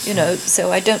 you know.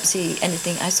 So I don't see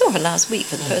anything. I saw her last week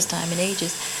for the first time in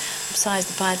ages, besides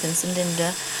the Pythons and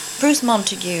Linda. Bruce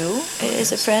Montague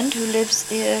is a friend who lives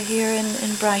here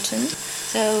in Brighton.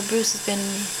 So Bruce has been...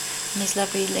 and his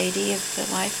lovely lady,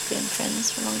 wife, been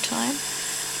friends for a long time.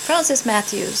 Francis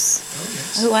Matthews,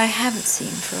 who I haven't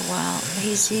seen for a while.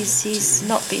 He's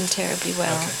not been terribly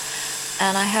well,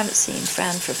 and I haven't seen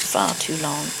Fran for far too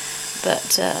long.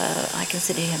 But I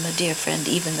consider him a dear friend,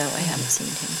 even though I haven't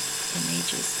seen him in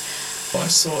ages. I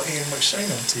saw Ian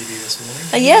McShane on TV this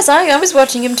morning. Yes, I was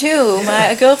watching him too.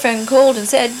 My girlfriend called and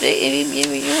said,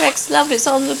 "Your ex-lover is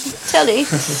on the telly."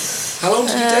 How long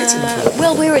did you date him for?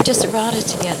 Well, we were just at RADA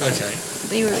together. Okay.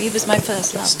 He was my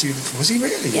first love. Was he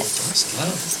really? Yes. Your first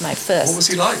love? He was my first. What was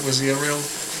he like? Was he a real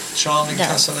charming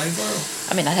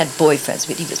Casanova? I mean, I had boyfriends,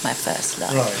 but he was my first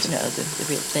love. Right. You know, the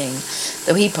real thing.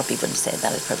 Though he probably wouldn't say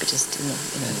that. It's probably just a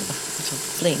little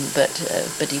fling. But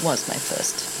he was my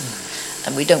first.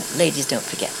 And ladies don't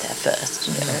forget their first.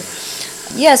 You know.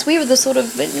 Yes, we were the sort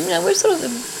of, we were sort of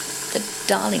the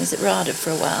darlings at RADA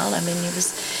for a while. I mean, he was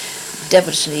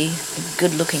devilishly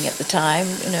good looking at the time,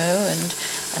 you know,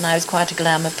 and I was quite a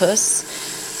glamour puss.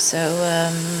 So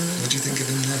what do you think of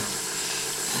him now?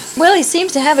 Well, he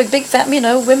seems to have a big fat, you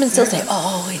know, women still say,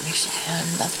 oh,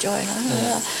 Lovejoy.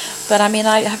 But I mean,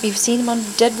 have you seen him on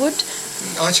Deadwood?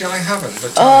 Actually, I haven't.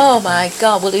 But oh my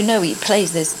God! Well, you know, he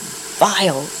plays this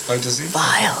vile does he?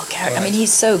 Vile character. I mean,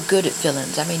 he's so good at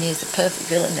villains. I mean, he's the perfect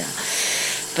villain now.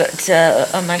 But,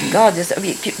 oh my God,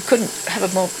 you couldn't have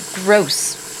a more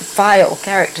gross, vile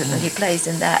character than he plays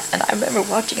in that. And I remember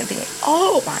watching and thinking,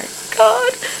 oh my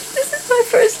God, this is my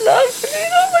first love.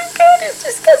 Oh my God, it's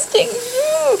disgusting.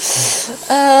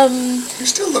 He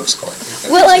still looks quite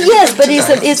good. Well, yes, but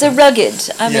he's a rugged.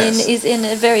 I mean, he's in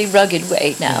a very rugged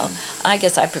way now. I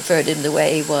guess I preferred him the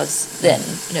way he was then,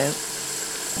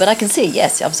 But I can see,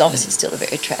 yes, I was obviously still a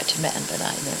very attractive man,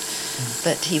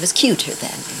 but he was cuter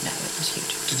then, it was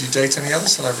cuter. Did you date any other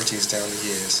celebrities down the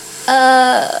years?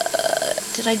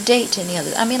 Did I date any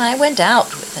others? I mean, I went out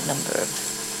with a number of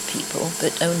people,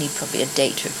 but only probably a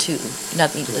date or two.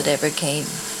 Nothing that ever came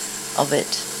of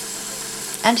it.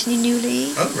 Anthony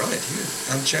Newley. Oh, right,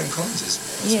 and Joan Collins's.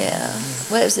 Yeah.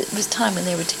 Well, it was time when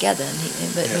they were together,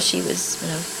 but she was,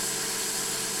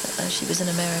 she was in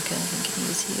America, I think, and he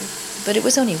was here. But it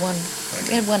was only one. Okay.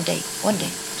 We had one day.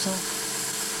 So,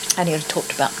 and he had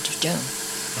talked about it to Joan.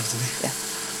 Oh, did he? Yeah.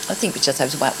 I think it was just I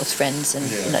was out with friends and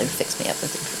fixed me up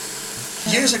with it.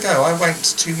 Years ago, I went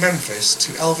to Memphis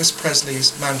to Elvis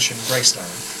Presley's mansion,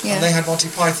 Graceland, and they had Monty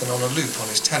Python on a loop on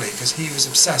his telly because he was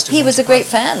obsessed with He was a great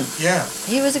Python. fan. Yeah.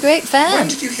 He was a great fan. When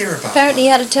did you hear about Apparently that?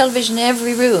 he had a television in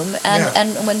every room,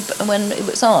 and when it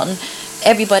was on,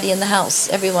 everybody in the house,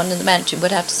 everyone in the mansion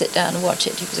would have to sit down and watch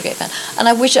it. He was a great fan. And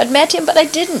I wish I'd met him, but I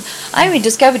didn't. I only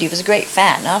discovered he was a great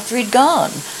fan after he'd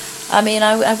gone. I mean,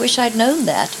 I wish I'd known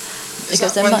that. Is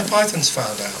that when the Pythons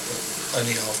found out?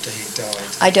 Only after he died?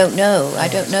 I don't know. I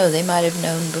don't know. They might have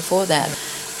known before that.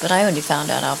 But I only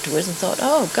found out afterwards and thought,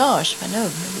 oh gosh, if I know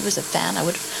he was a fan, I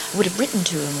would have written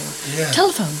to him or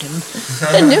telephoned him.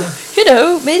 And,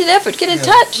 made an effort to get in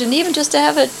touch, and even just to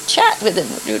have a chat with him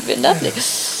would have been lovely.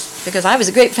 Because I was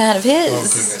a great fan of his. Oh,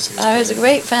 goodness. I was a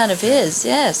great fan of his,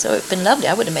 so it'd been lovely.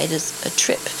 I would have made a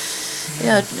trip.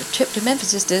 A trip to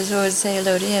Memphis just to sort of say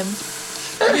hello to him.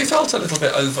 Have you felt a little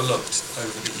bit overlooked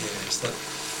over the years? That,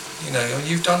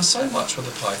 you've done so much with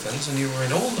the Pythons, and you were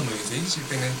in all the movies. You've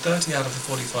been in 30 out of the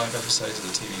 45 episodes of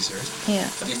the TV series. Yeah.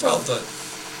 Have you felt that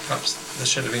perhaps there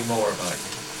should have been more about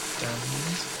you down the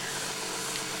years?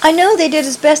 I know they did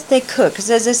as best they could, because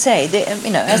as I say,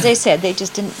 as they said, they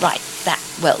just didn't write that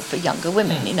well for younger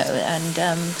women,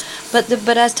 and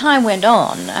but as time went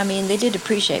on, I mean, they did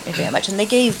appreciate me very much, and they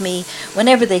gave me,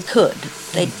 whenever they could,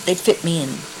 they'd fit me in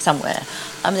somewhere.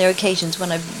 I mean, there are occasions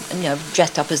when I've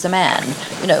dressed up as a man,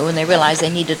 when they realized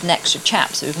they needed an extra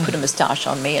chap, so they put a moustache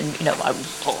on me, and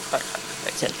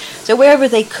so wherever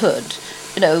they could,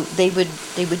 they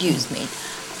would use me.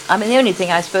 I mean, the only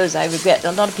thing I suppose I regret,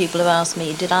 a lot of people have asked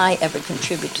me, did I ever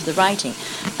contribute to the writing?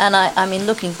 And I mean,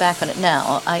 looking back on it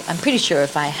now, I'm pretty sure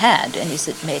if I had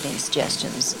made any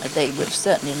suggestions, they would have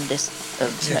certainly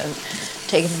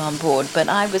taken them on board. But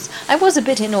I was a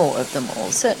bit in awe of them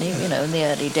all, certainly, in the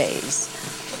early days.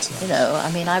 Nice.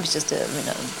 I mean, I was just a,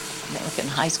 American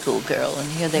high school girl,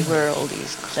 and here they were, all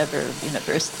these clever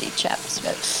university chaps,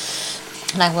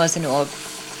 and I was in awe.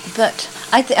 But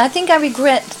I think I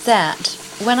regret that.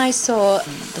 When I saw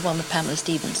the one with Pamela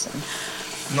Stevenson,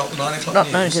 not the 9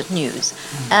 o'clock news,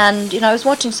 and I was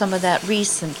watching some of that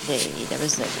recently. They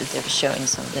were showing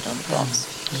some of it on the box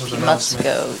a few months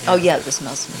ago. Yeah. Oh yeah, it was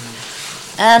Mel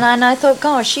Smith. And I thought,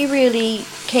 gosh, she really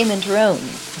came into her own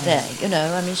there.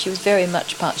 I mean, she was very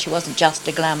much part. She wasn't just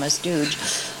a glamorous dude.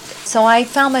 So I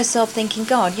found myself thinking,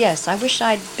 God, yes, I wish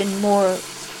I'd been more.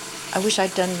 I wish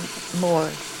I'd done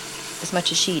more. As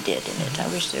much as she did in it. I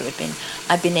wish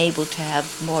I'd been able to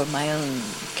have more of my own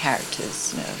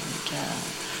characters.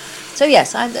 So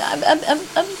yes, I'm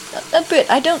a bit.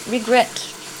 I don't regret.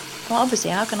 Well, obviously,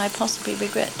 how can I possibly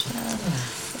regret?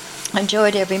 I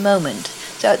enjoyed every moment.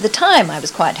 So at the time, I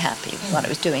was quite happy with what I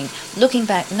was doing. Looking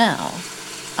back now,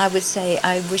 I would say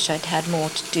I wish I'd had more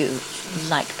to do,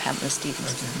 like Pamela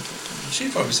Stevenson. Okay. She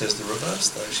probably says the reverse,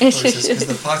 though. She probably says because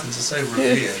the Pythons are so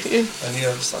revered, and you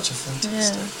have such a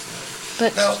fantastic. Yeah.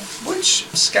 But now, which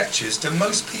sketches do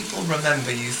most people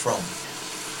remember you from?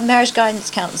 Marriage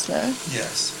Guidance Counsellor.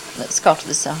 Yes. Scott of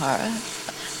the Sahara.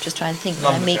 Just trying to think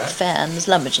when I meet fans.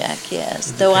 Lumberjack,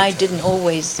 yes. Though I didn't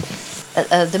always...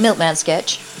 the Milkman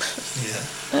sketch.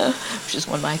 Yeah. Which is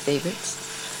one of my favourites.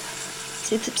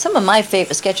 See, some of my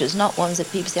favourite sketches, not ones that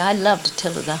people say. I loved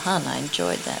Attila the Hun. I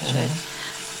enjoyed that show.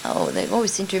 Oh, they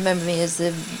always seem to remember me as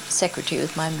the secretary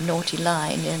with my naughty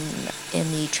line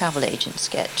in the travel agent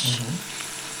sketch.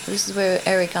 This is where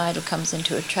Eric Idle comes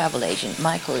into a travel agent.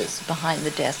 Michael is behind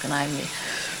the desk, and I'm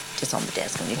just on the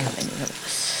desk when you come in.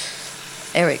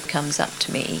 Eric comes up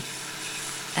to me,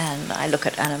 and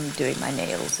I'm doing my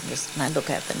nails, and I look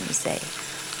up and we say,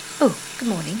 "Oh, good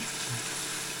morning.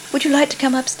 Would you like to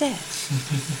come upstairs?"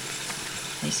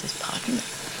 And he says, "Pardon?"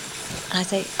 And I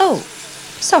say, "Oh,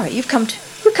 sorry, you've come to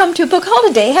you've come to a book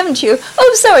holiday, haven't you?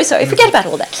 Oh, sorry, forget about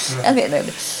all that.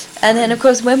 And then, of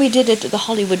course, when we did it at the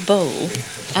Hollywood Bowl,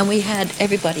 and we had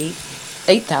everybody,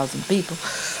 8,000 people,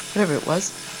 whatever it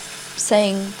was,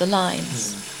 saying the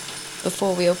lines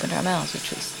before we opened our mouths, which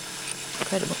was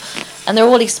incredible. And they're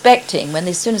all expecting,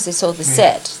 as soon as they saw the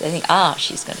set, they think,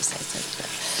 she's going to say something.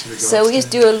 So we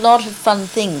used to do a lot of fun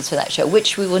things for that show,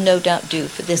 which we will no doubt do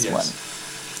for this one.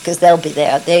 Because they'll be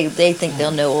there. They think they'll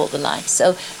know all the lines.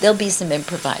 So there'll be some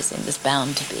improvising. There's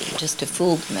bound to be, just to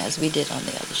fool them, as we did on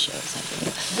the other shows, I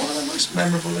think. What are the most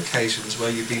memorable occasions where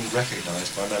you've been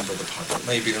recognised by a member of the public?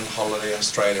 Maybe on holiday in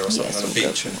Australia or something on a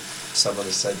beach, and someone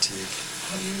has said to you,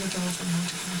 "Are you the doll from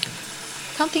Monty Python?"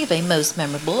 Can't think of any most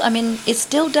memorable. I mean, it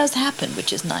still does happen,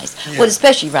 which is nice. Yeah. Well,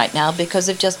 especially right now because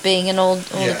of just being in all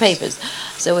the papers.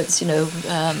 So it's,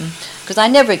 because I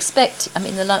never expect. I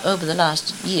mean, over the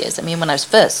last years. I mean, when I was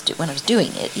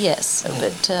doing it, yes.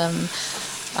 But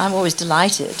I'm always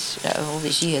delighted all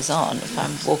these years on if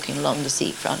I'm walking along the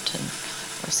seafront and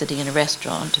or sitting in a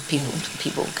restaurant and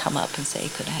people come up and say,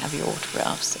 "Could I have your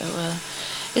autograph?" So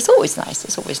it's always nice.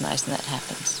 It's always nice when that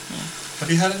happens. Yeah. Have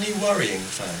you had any worrying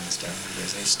fans down the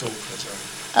years, any stalkers? Or...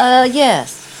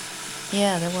 Yes.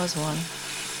 Yeah, there was one.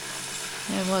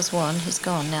 He's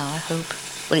gone now, I hope.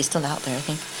 Well, he's still out there, I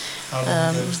think. How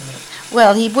long ago was that?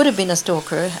 Well, he would have been a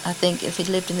stalker, I think, if he'd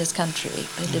lived in this country.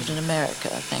 He lived in America,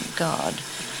 thank God.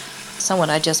 Someone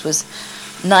I just was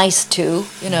nice to,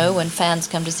 when fans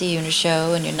come to see you in a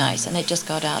show and you're nice. And it just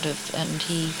got out of... And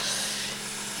he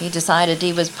decided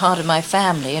he was part of my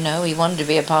family, He wanted to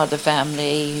be a part of the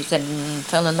family. He said,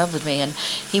 fell in love with me. And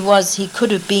he was a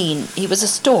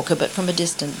stalker, but from a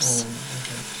distance.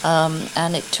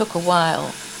 And it took a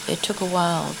while. To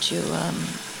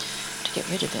get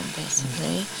rid of him,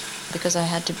 basically, because I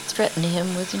had to threaten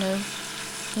him with,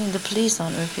 the police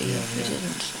on him if he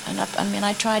didn't. And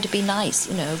I tried to be nice,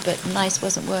 but nice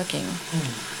wasn't working.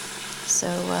 So,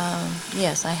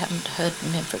 yes, I haven't heard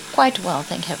from him for quite a while,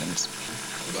 thank heavens.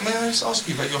 May I just ask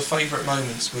you about your favourite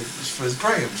moments with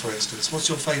Graham, for instance? What's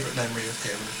your favourite memory of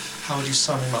him? How would you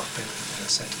sum him up in a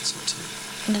sentence or two?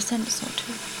 In a sentence or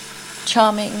two?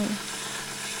 Charming,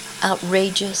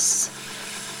 outrageous,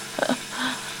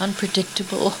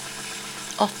 unpredictable,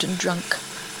 often drunk,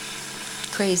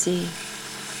 crazy,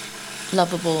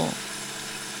 lovable,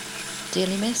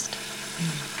 dearly missed.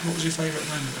 What was your favourite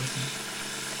moment of him?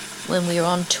 When we were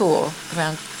on tour,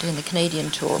 doing the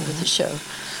Canadian tour with the show,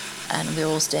 and we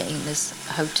were all staying in this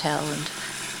hotel, and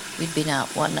we'd been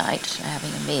out one night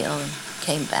having a meal and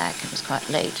came back, and it was quite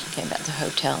late. Came back to the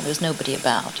hotel, and there was nobody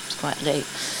about. It was quite late.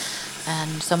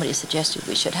 And somebody suggested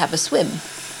we should have a swim,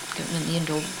 go in the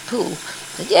indoor pool.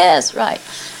 I said, yes, right.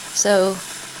 So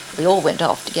we all went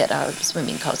off to get our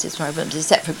swimming costumes from our rooms,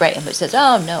 except for Graham, who says,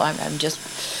 oh, no, I'm just...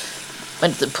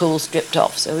 went to the pool, stripped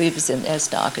off, so he was in there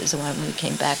starkers. So when we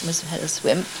came back, we had a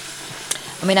swim.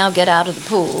 And we now get out of the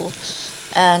pool,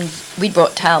 and we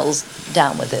brought towels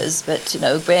down with us, but,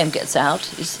 Graham gets out,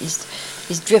 he's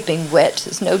dripping wet,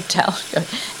 there's no towel,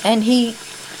 and he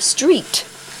streaked,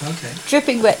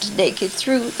 dripping wet, naked,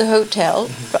 through the hotel,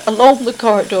 along the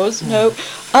corridors,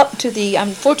 up to the,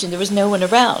 unfortunately there was no one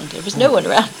around, at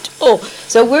all,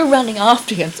 so we're running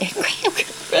after him, saying, Graham,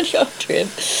 running after him,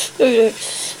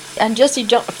 and just he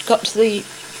got to the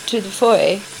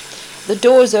foyer, the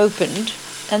doors opened,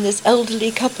 and this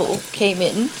elderly couple came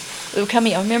in. They were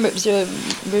coming, I remember it was a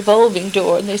revolving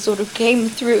door, and they sort of came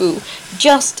through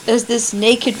just as this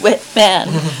naked, wet man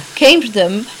came to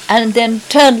them and then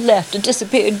turned left and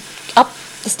disappeared up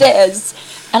the stairs.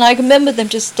 And I remember them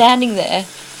just standing there,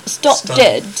 stopped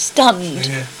dead, stunned,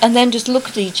 and then just looked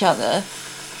at each other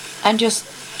and just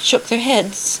shook their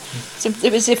heads. So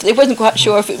it was as if they wasn't quite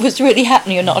sure if it was really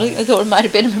happening or not. I thought it might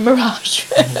have been a mirage.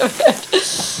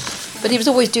 But he was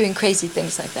always doing crazy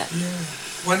things like that. Yeah.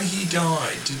 When he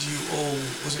died,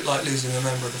 was it like losing a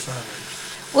member of the family?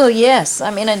 Well, yes. I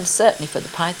mean, and certainly for the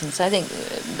Pythons, I think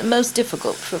the most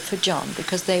difficult for John,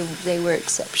 because they were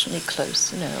exceptionally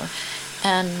close,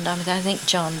 And I think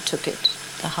John took it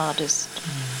the hardest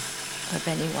of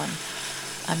anyone.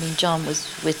 I mean, John was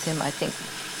with him, I think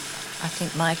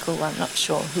Michael, I'm not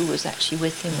sure who was actually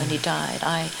with him when he died.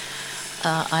 I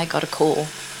got a call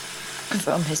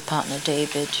from his partner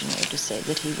David, to say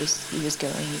that he was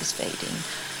going, he was fading.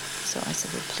 So I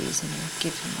said, well, please,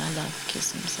 give him my love,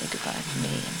 kiss him, say goodbye to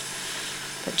me.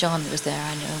 But John was there,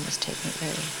 I know, and was taking it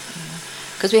very,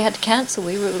 because we had to cancel.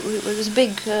 It was a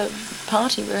big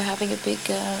party. We were having a big,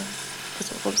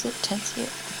 what was it, 10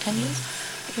 years?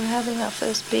 We were having our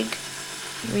first big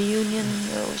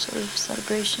reunion or sort of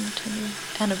celebration, 10-year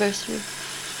anniversary.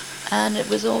 And it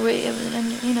was already,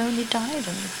 and he died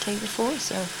on the day before,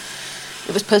 so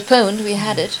It was postponed. We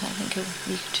had it, I think, a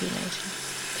week or two later.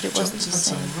 But it wasn't John's the had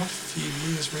same. some rough few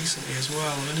years recently as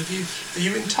well. I mean, are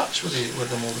you in touch with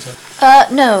them all the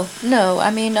time? No.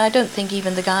 I mean, I don't think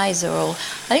even the guys are all.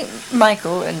 I think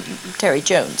Michael and Terry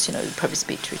Jones, probably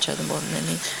speak to each other more than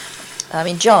any. I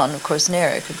mean, John, of course, and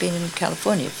Eric had been in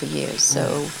California for years,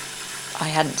 so I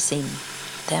hadn't seen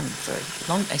them for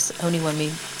long. Only when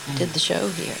we did the show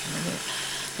here.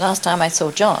 Last time I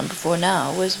saw John before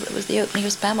now was the opening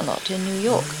of Spamalot in New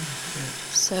York.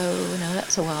 So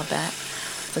that's a while back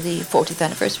for the 40th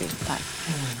anniversary.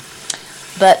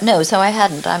 But no, so I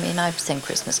hadn't. I mean, I've sent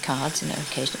Christmas cards.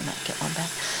 Occasionally I might get one back.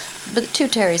 But the two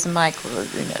Terrys and Michael,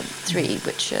 three,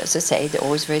 which, as I say, they're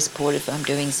always very supportive if I'm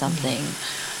doing something.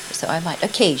 So I might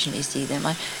occasionally see them.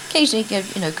 I occasionally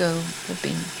have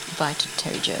been invited to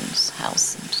Terry Jones'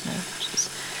 house, and which is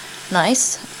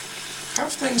nice. How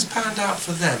have things panned out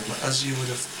for them as you would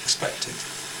have expected,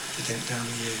 do you think, down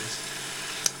the years?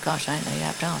 Gosh, I know you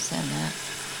have to ask them that.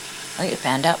 I think it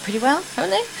panned out pretty well,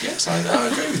 haven't they? Yes, I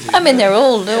agree with you. I mean, they're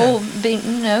all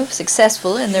been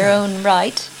successful in their own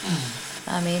right.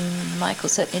 I mean,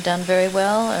 Michael's certainly done very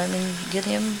well. I mean,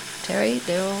 Gilliam, Terry,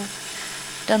 they're all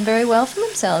done very well for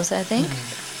themselves, I think.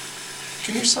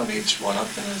 Can you sum each one up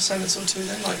in a sentence or two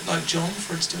then? Like John,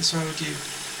 for instance, how would you...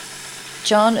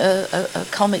 John, a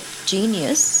comic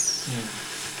genius,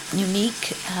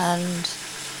 unique and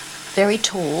very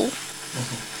tall.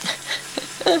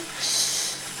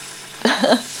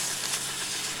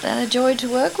 And a joy to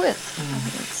work with.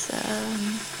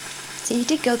 See, he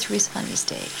did go through his funny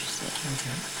stage, you see.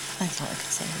 Okay. That's all I can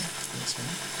say. That's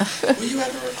right. Were you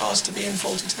ever asked to be in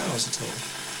Fawlty Towers at all?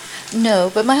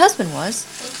 No, but my husband was.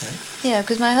 Okay. Yeah,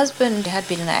 because my husband had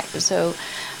been an actor, so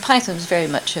Python was very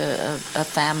much a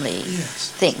family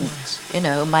thing.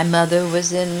 Nice. My mother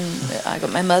was in. I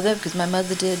got my mother because my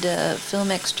mother did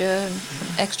film extra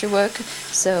work,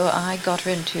 so I got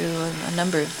her into a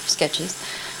number of sketches.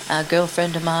 A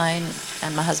girlfriend of mine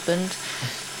and my husband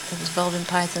was involved in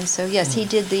Python. So yes, he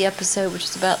did the episode which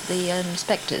is about the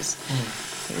inspectors.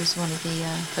 He was one of the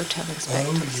hotel inspectors.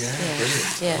 Oh yeah,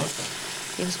 brilliant. Yeah. I love that.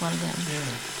 He was one of them.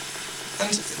 Yeah.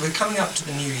 And we're coming up to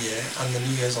the New Year and the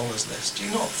New Year's honours list. Do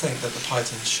you not think that the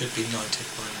Pythons should be knighted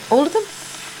by now? All of them?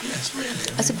 Yes,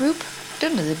 really. As a group?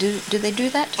 Don't know. Do they do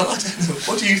that? Well, I don't know.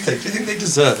 What do you think? Do you think they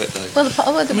deserve it, though? Well,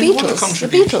 the Beatles. The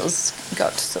Beatles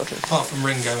got sort of... Apart from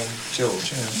Ringo and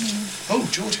George, Oh,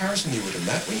 George Harrison you would have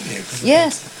met, wouldn't you?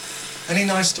 Yes. Any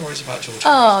nice stories about George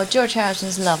Harrison? Oh, George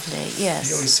Harrison's lovely, yes.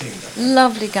 You always seemed that.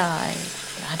 Lovely guy.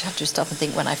 I'd have to stop and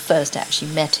think when I first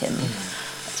actually met him.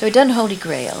 So he'd done Holy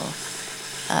Grail,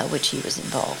 which he was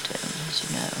involved in, as you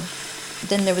know.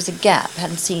 Then there was a gap.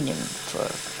 Hadn't seen him for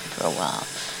a while.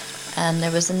 And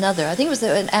there was another, I think it was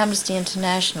an Amnesty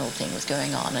International thing was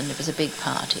going on, and it was a big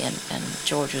party, and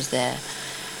George was there.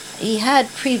 He had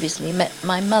previously met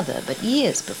my mother, but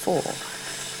years before.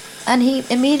 And he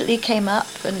immediately came up,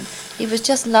 and he was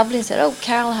just lovely, and said, "Oh,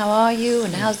 Carol, how are you?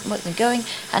 And what's it going?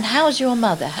 And how's your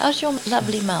mother? How's your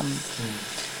lovely mum?"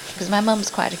 Because my mum's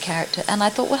quite a character. And I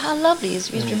thought, well, how lovely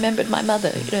he's remembered my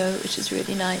mother, which is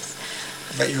really nice.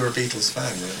 I bet you were a Beatles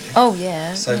fan, weren't you? Oh,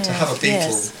 yeah. So to have a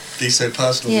Beatle be so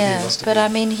personal with you must have but been... I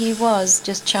mean, he was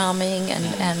just charming and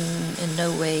in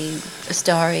no way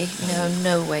starry,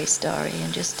 no way starry,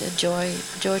 and just a joy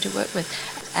to work with,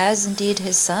 as indeed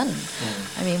his son.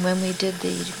 I mean, when we did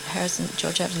the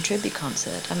George Harrison tribute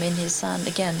concert, I mean, his son,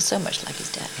 again, so much like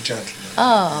his dad. A gentleman.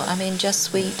 Oh, I mean, just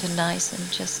sweet and nice and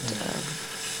just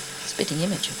spitting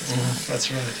image of his father.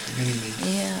 That's right,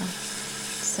 really. Yeah.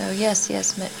 So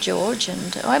yes, met George,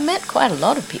 and I met quite a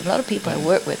lot of people. A lot of people I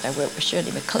work with. I worked with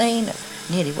Shirley MacLaine. I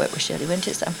nearly worked with Shirley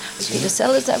Winters. Peter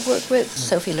Sellers I've worked with.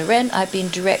 Sophie Loren. I've been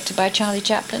directed by Charlie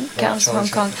Chaplin, Countess of Hong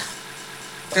Kong.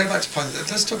 Going back to Python,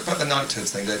 let's talk about the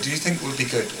knighthoods thing. Do you think it would be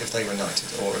good if they were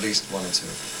knighted, or at least one or two?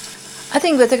 I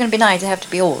think that they're going to be knighted, they have to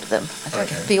be all of them. I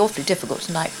think it would be awfully difficult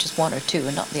to knight just one or two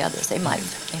and not the others. They might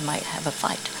have a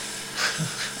fight.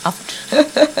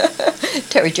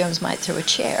 Terry Jones might throw a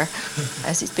chair,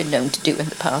 as he's been known to do in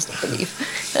the past, I believe.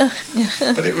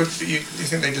 But you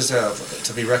think they deserve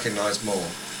to be recognised more?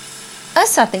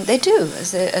 Yes, I think they do,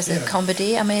 as a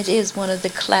comedy. I mean, it is one of the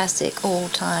classic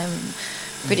all-time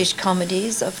British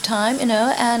comedies of time,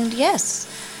 and yes,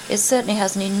 it certainly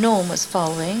has an enormous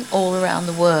following all around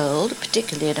the world,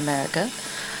 particularly in America.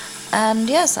 And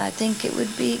yes, I think it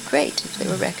would be great if they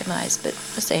were recognised, but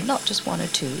I say not just one or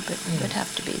two, but it would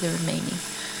have to be the remaining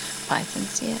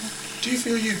Pythons, yeah. Do you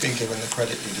feel you've been given the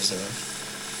credit you deserve?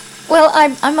 Well,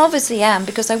 I'm obviously am,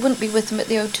 because I wouldn't be with them at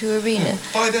the O2 Arena.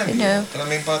 By them, but I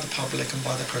mean by the public and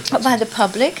by the critics. By the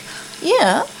public,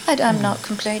 yeah. I'm not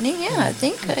complaining, yeah. I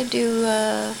think I do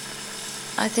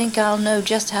I think I'll know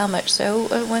just how much so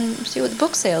when see what the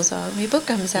book sales are when your book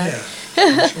comes out. Yeah,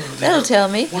 I'm sure That'll tell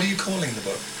me. What are you calling the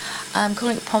book? I'm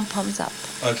calling it Pom Poms Up.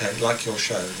 Okay, like your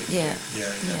show. That you Yeah.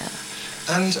 do. Yeah.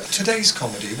 And today's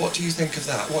comedy, what do you think of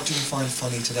that? What do you find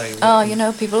funny today? Oh, you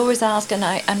know, people always ask, and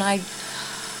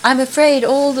I'm afraid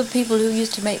all the people who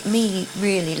used to make me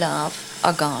really laugh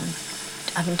are gone.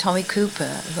 I mean, Tommy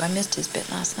Cooper, who I missed his bit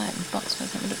last night in Boxford.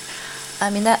 I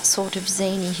mean, that sort of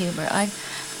zany humour.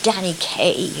 Danny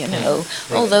Kaye, you know,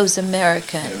 all those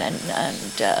American and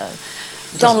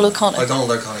Donald O'Connor. Oh,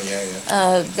 Donald O'Connor,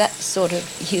 yeah. That sort of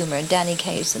humour, and Danny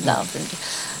Kaye's the love,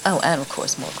 and of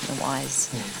course Morecambe and Wise.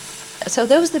 So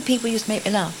those are the people who used to make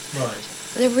me laugh.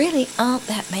 Right. There really aren't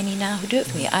that many now who do it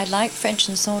for me. I like French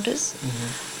and Saunders.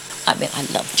 I mean, I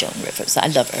love Joan Rivers. I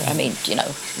love her. I mean, you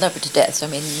know, love her to death. So,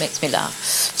 I mean, it makes me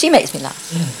laugh. She makes me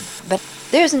laugh. But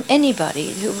there isn't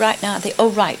anybody who right now think, oh,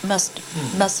 right, must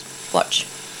watch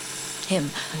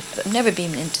him. I've never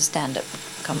been into stand-up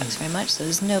comics very much, so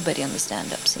there's nobody on the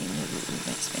stand-up scene who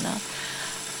makes me laugh.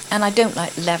 And I don't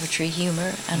like lavatory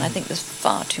humour, and I think there's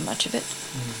far too much of it.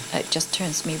 It just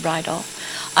turns me right off.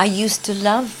 I used to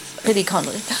love Billy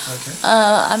Connolly. Okay.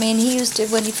 I mean, he used to,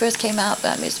 when he first came out,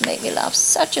 that used to make me laugh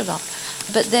such a lot.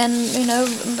 But then, you know,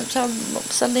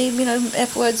 suddenly, you know,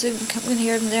 F words come in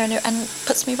here and there, and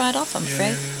puts me right off, I'm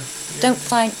afraid. Don't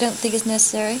think it's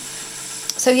necessary.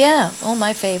 So yeah, all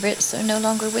my favourites are no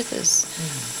longer with us,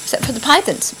 except for the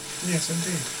Pythons. Yes,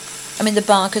 indeed. I mean, the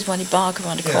Barkers, Ronnie Barker,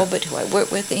 Ronnie Corbett, who I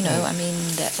work with, you know, I mean,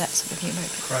 that sort of humour.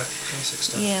 Classic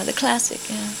stuff. Yeah, the classic,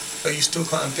 yeah. Are you still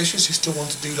quite ambitious? You still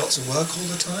want to do lots of work all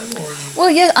the time, or are you...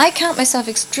 Well, yeah, I count myself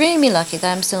extremely lucky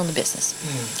that I'm still in the business.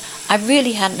 I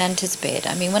really hadn't anticipated.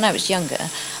 I mean, when I was younger,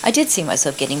 I did see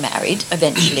myself getting married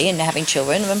eventually and having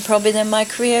children, and probably then my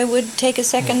career would take a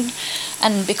second.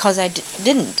 And because I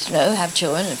didn't, you know, have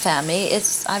children and family,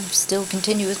 I've still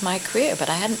continued with my career, but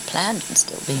I hadn't planned on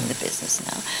still being in the business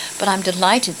now. But I'm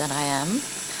delighted that I am.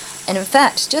 And in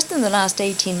fact, just in the last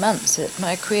 18 months,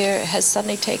 my career has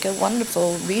suddenly taken a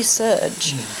wonderful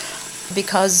resurge.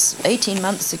 Because 18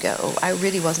 months ago, I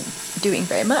really wasn't doing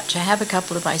very much. I have a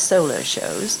couple of my solo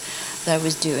shows that I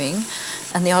was doing,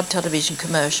 and the odd television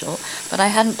commercial, but I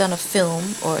hadn't done a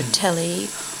film or a telly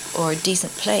or a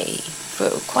decent play for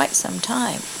quite some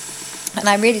time. And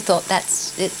I really thought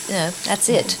that's it, you know, that's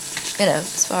it. You know,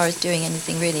 as far as doing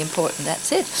anything really important,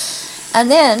 that's it.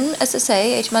 And then, as I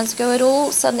say, 8 months ago, it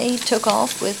all suddenly took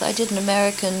off with, I did an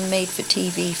American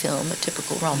made-for-TV film, a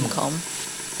typical rom-com,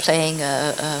 playing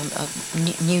a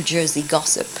New Jersey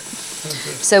gossip.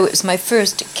 So it was my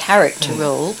first character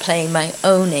role, playing my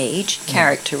own age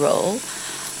character role.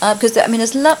 Because, I mean,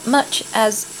 as much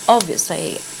as,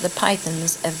 obviously, the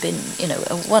Pythons have been, you know,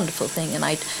 a wonderful thing, and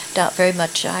I doubt very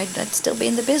much I'd still be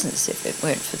in the business if it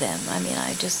weren't for them. I mean,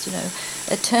 I just, you know,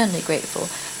 eternally grateful.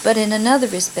 But in another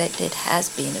respect, it has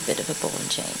been a bit of a ball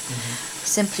and chain,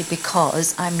 simply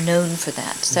because I'm known for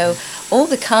that. So all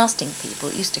the casting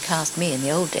people used to cast me in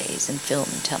the old days in film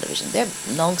and television. They're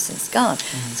long since gone.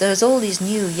 So there's all these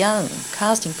new, young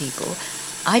casting people.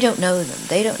 I don't know them.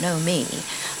 They don't know me,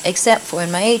 except for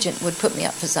when my agent would put me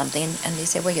up for something, and they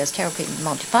say, well, yes, Carol Creighton and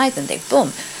Monty Python. They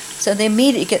boom. So they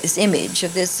immediately get this image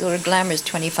of this sort of glamorous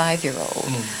 25-year-old.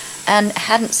 And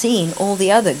hadn't seen all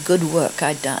the other good work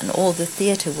I'd done, all the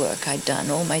theatre work I'd done,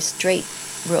 all my straight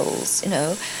roles, you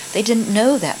know. They didn't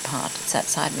know that part that's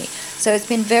outside me. So it's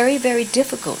been very, very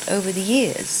difficult over the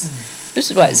years. This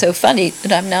is why it's so funny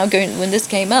that I'm now going, when this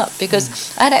came up,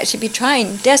 because I'd actually been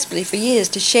trying desperately for years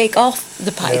to shake off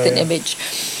the Python image.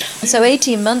 So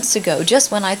 18 months ago,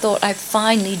 just when I thought I've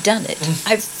finally done it,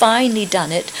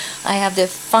 I have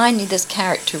finally this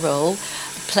character role,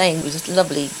 playing with this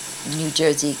lovely New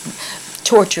Jersey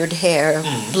tortured hair,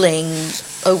 bling,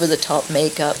 over-the-top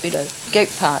makeup, you know,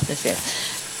 great partner here.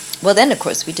 Well, then, of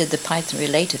course, we did the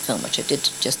Python-related film, which I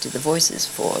just did the voices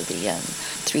for the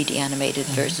 3D animated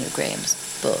version of Graham's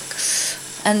book.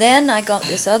 And then I got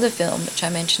this other film, which I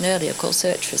mentioned earlier, called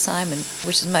Search for Simon,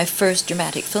 which is my first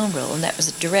dramatic film role, and that was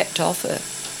a direct offer.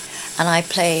 And I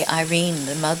play Irene,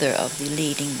 the mother of the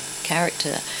leading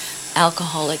character,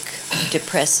 alcoholic,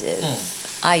 depressive.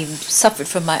 I suffered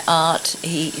from my art.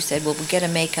 He said, well, we'll get a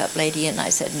makeup lady. And I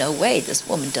said, no way, this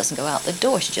woman doesn't go out the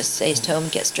door. She just stays at home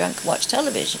and gets drunk and watch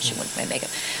television. She wouldn't wear makeup.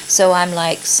 So I'm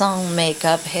like, sans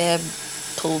makeup, hair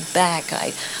pulled back.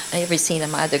 Every scene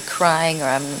I'm either crying or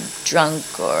I'm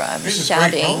drunk or I'm shouting. These are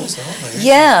great roles, aren't they?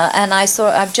 Yeah, and I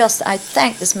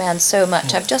thank this man so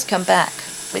much. I've just come back,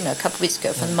 you know, a couple of weeks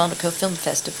ago from the Monaco Film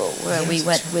Festival, where we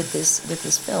went with this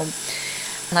film.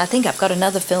 And I think I've got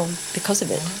another film because of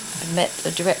it. I met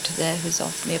a director there who's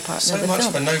offered me a part in another film.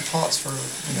 So much for no parts for,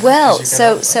 Well,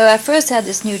 so I first had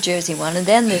this New Jersey one and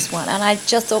then this one, and I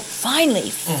just thought, finally,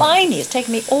 it's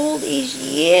taken me all these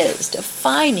years to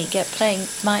finally get playing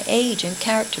my age and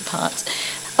character parts.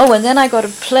 Oh, and then I got a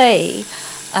play.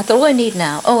 I thought, all I need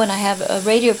now, and I have a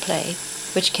radio play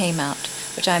which came out,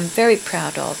 which I'm very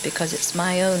proud of because it's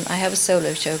my own. I have a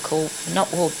solo show called,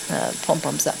 not War, Pom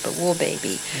Poms Up, but War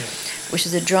Baby, which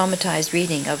is a dramatized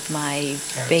reading of my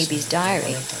baby's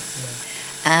diary.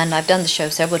 And I've done the show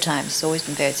several times. It's always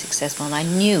been very successful, and I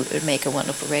knew it would make a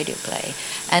wonderful radio play.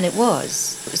 And it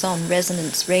was. It was on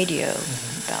Resonance Radio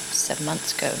about 7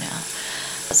 months ago now.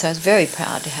 So I was very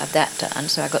proud to have that done.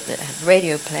 So I got the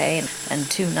radio play and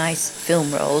 2 nice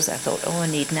film roles. I thought, all I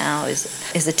need now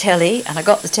is a telly, and I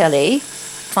got the telly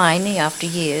finally after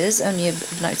years. Only a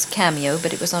nice cameo,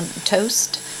 but it was on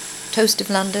Toast of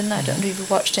London. I don't know if you've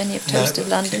watched any of Toast of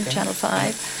London, Channel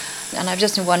 5. And I've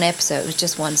just in one episode, it was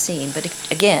just one scene, but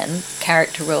again,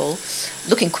 character role,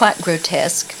 looking quite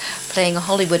grotesque, playing a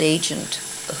Hollywood agent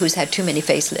who's had too many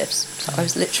facelifts. So I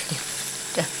was literally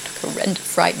horrendous,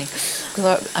 frightening.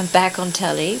 I'm back on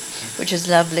telly, which is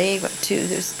lovely.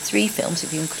 There's 3 films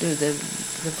if you include the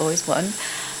boys one.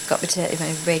 Got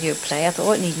my radio play. I thought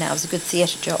all I need now is a good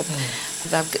theatre job.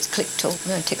 I've clicked all,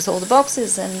 ticks all the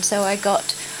boxes, and so I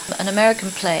got an American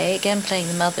play, again playing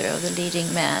the mother of the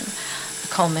leading man, a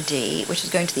comedy, which is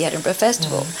going to the Edinburgh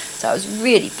Festival. So I was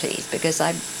really pleased because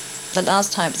the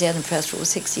last time it was the Edinburgh Festival was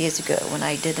 6 years ago when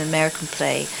I did an American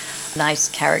play. Nice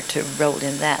character role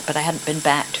in that, but I hadn't been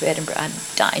back to Edinburgh. I'm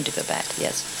dying to go back to the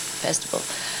festival.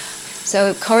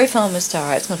 So Corey Feldman's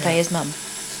star, it's going to play his mum.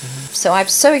 So I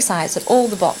was so excited at all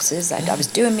the boxes. I was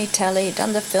doing me telly,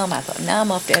 done the film. I thought, now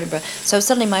I'm off to Edinburgh. So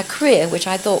suddenly my career, which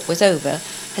I thought was over,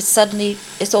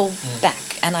 it's all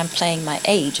back, and I'm playing my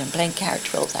age. I'm playing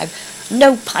character roles. I've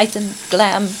no Python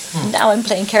glam. Now I'm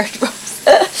playing character roles.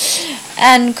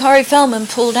 And Corey Feldman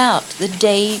pulled out the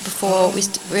day before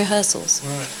rehearsals.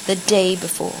 Right. The day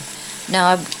before. Now,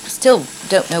 I still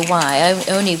don't know why.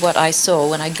 Only what I saw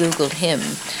when I Googled him.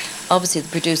 Obviously, the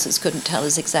producers couldn't tell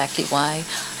us exactly why.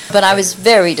 But I was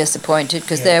very disappointed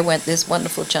because there went this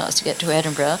wonderful chance to get to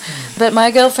Edinburgh. But my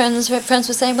friends were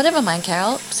saying, well, never mind,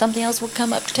 Carol, something else will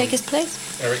come up to take his place.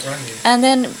 Eric rang you. And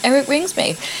then Eric rings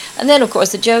me. And then, of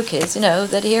course, the joke is,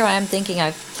 that here I am thinking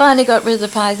I've finally got rid of the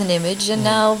Python image and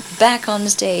now back on the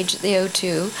stage at the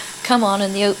O2, come on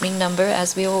in the opening number,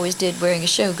 as we always did, wearing a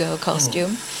showgirl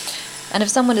costume. And if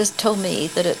someone has told me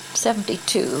that at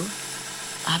 72...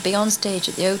 I'd be on stage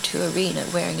at the O2 Arena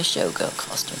wearing a showgirl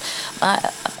costume.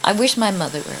 I wish my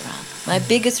mother were around. My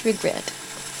biggest regret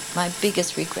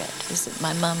is that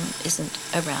my mum isn't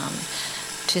around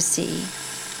to see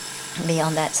me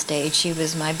on that stage. She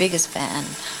was my biggest fan.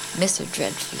 Miss her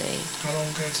dreadfully. How long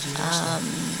ago did you lose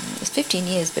that? It's 15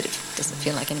 years, but it doesn't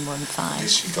feel like any more than 5. At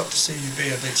least she got to see you be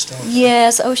a big star.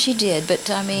 Yes, she did. But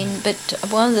but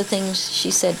one of the things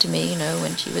she said to me,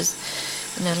 when she was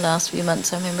the last few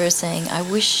months, I remember her saying, I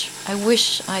wish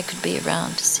I could be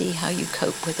around to see how you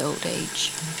cope with old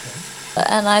age. Okay.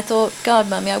 And I thought, God,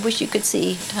 Mummy, I wish you could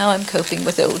see how I'm coping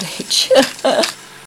with old age.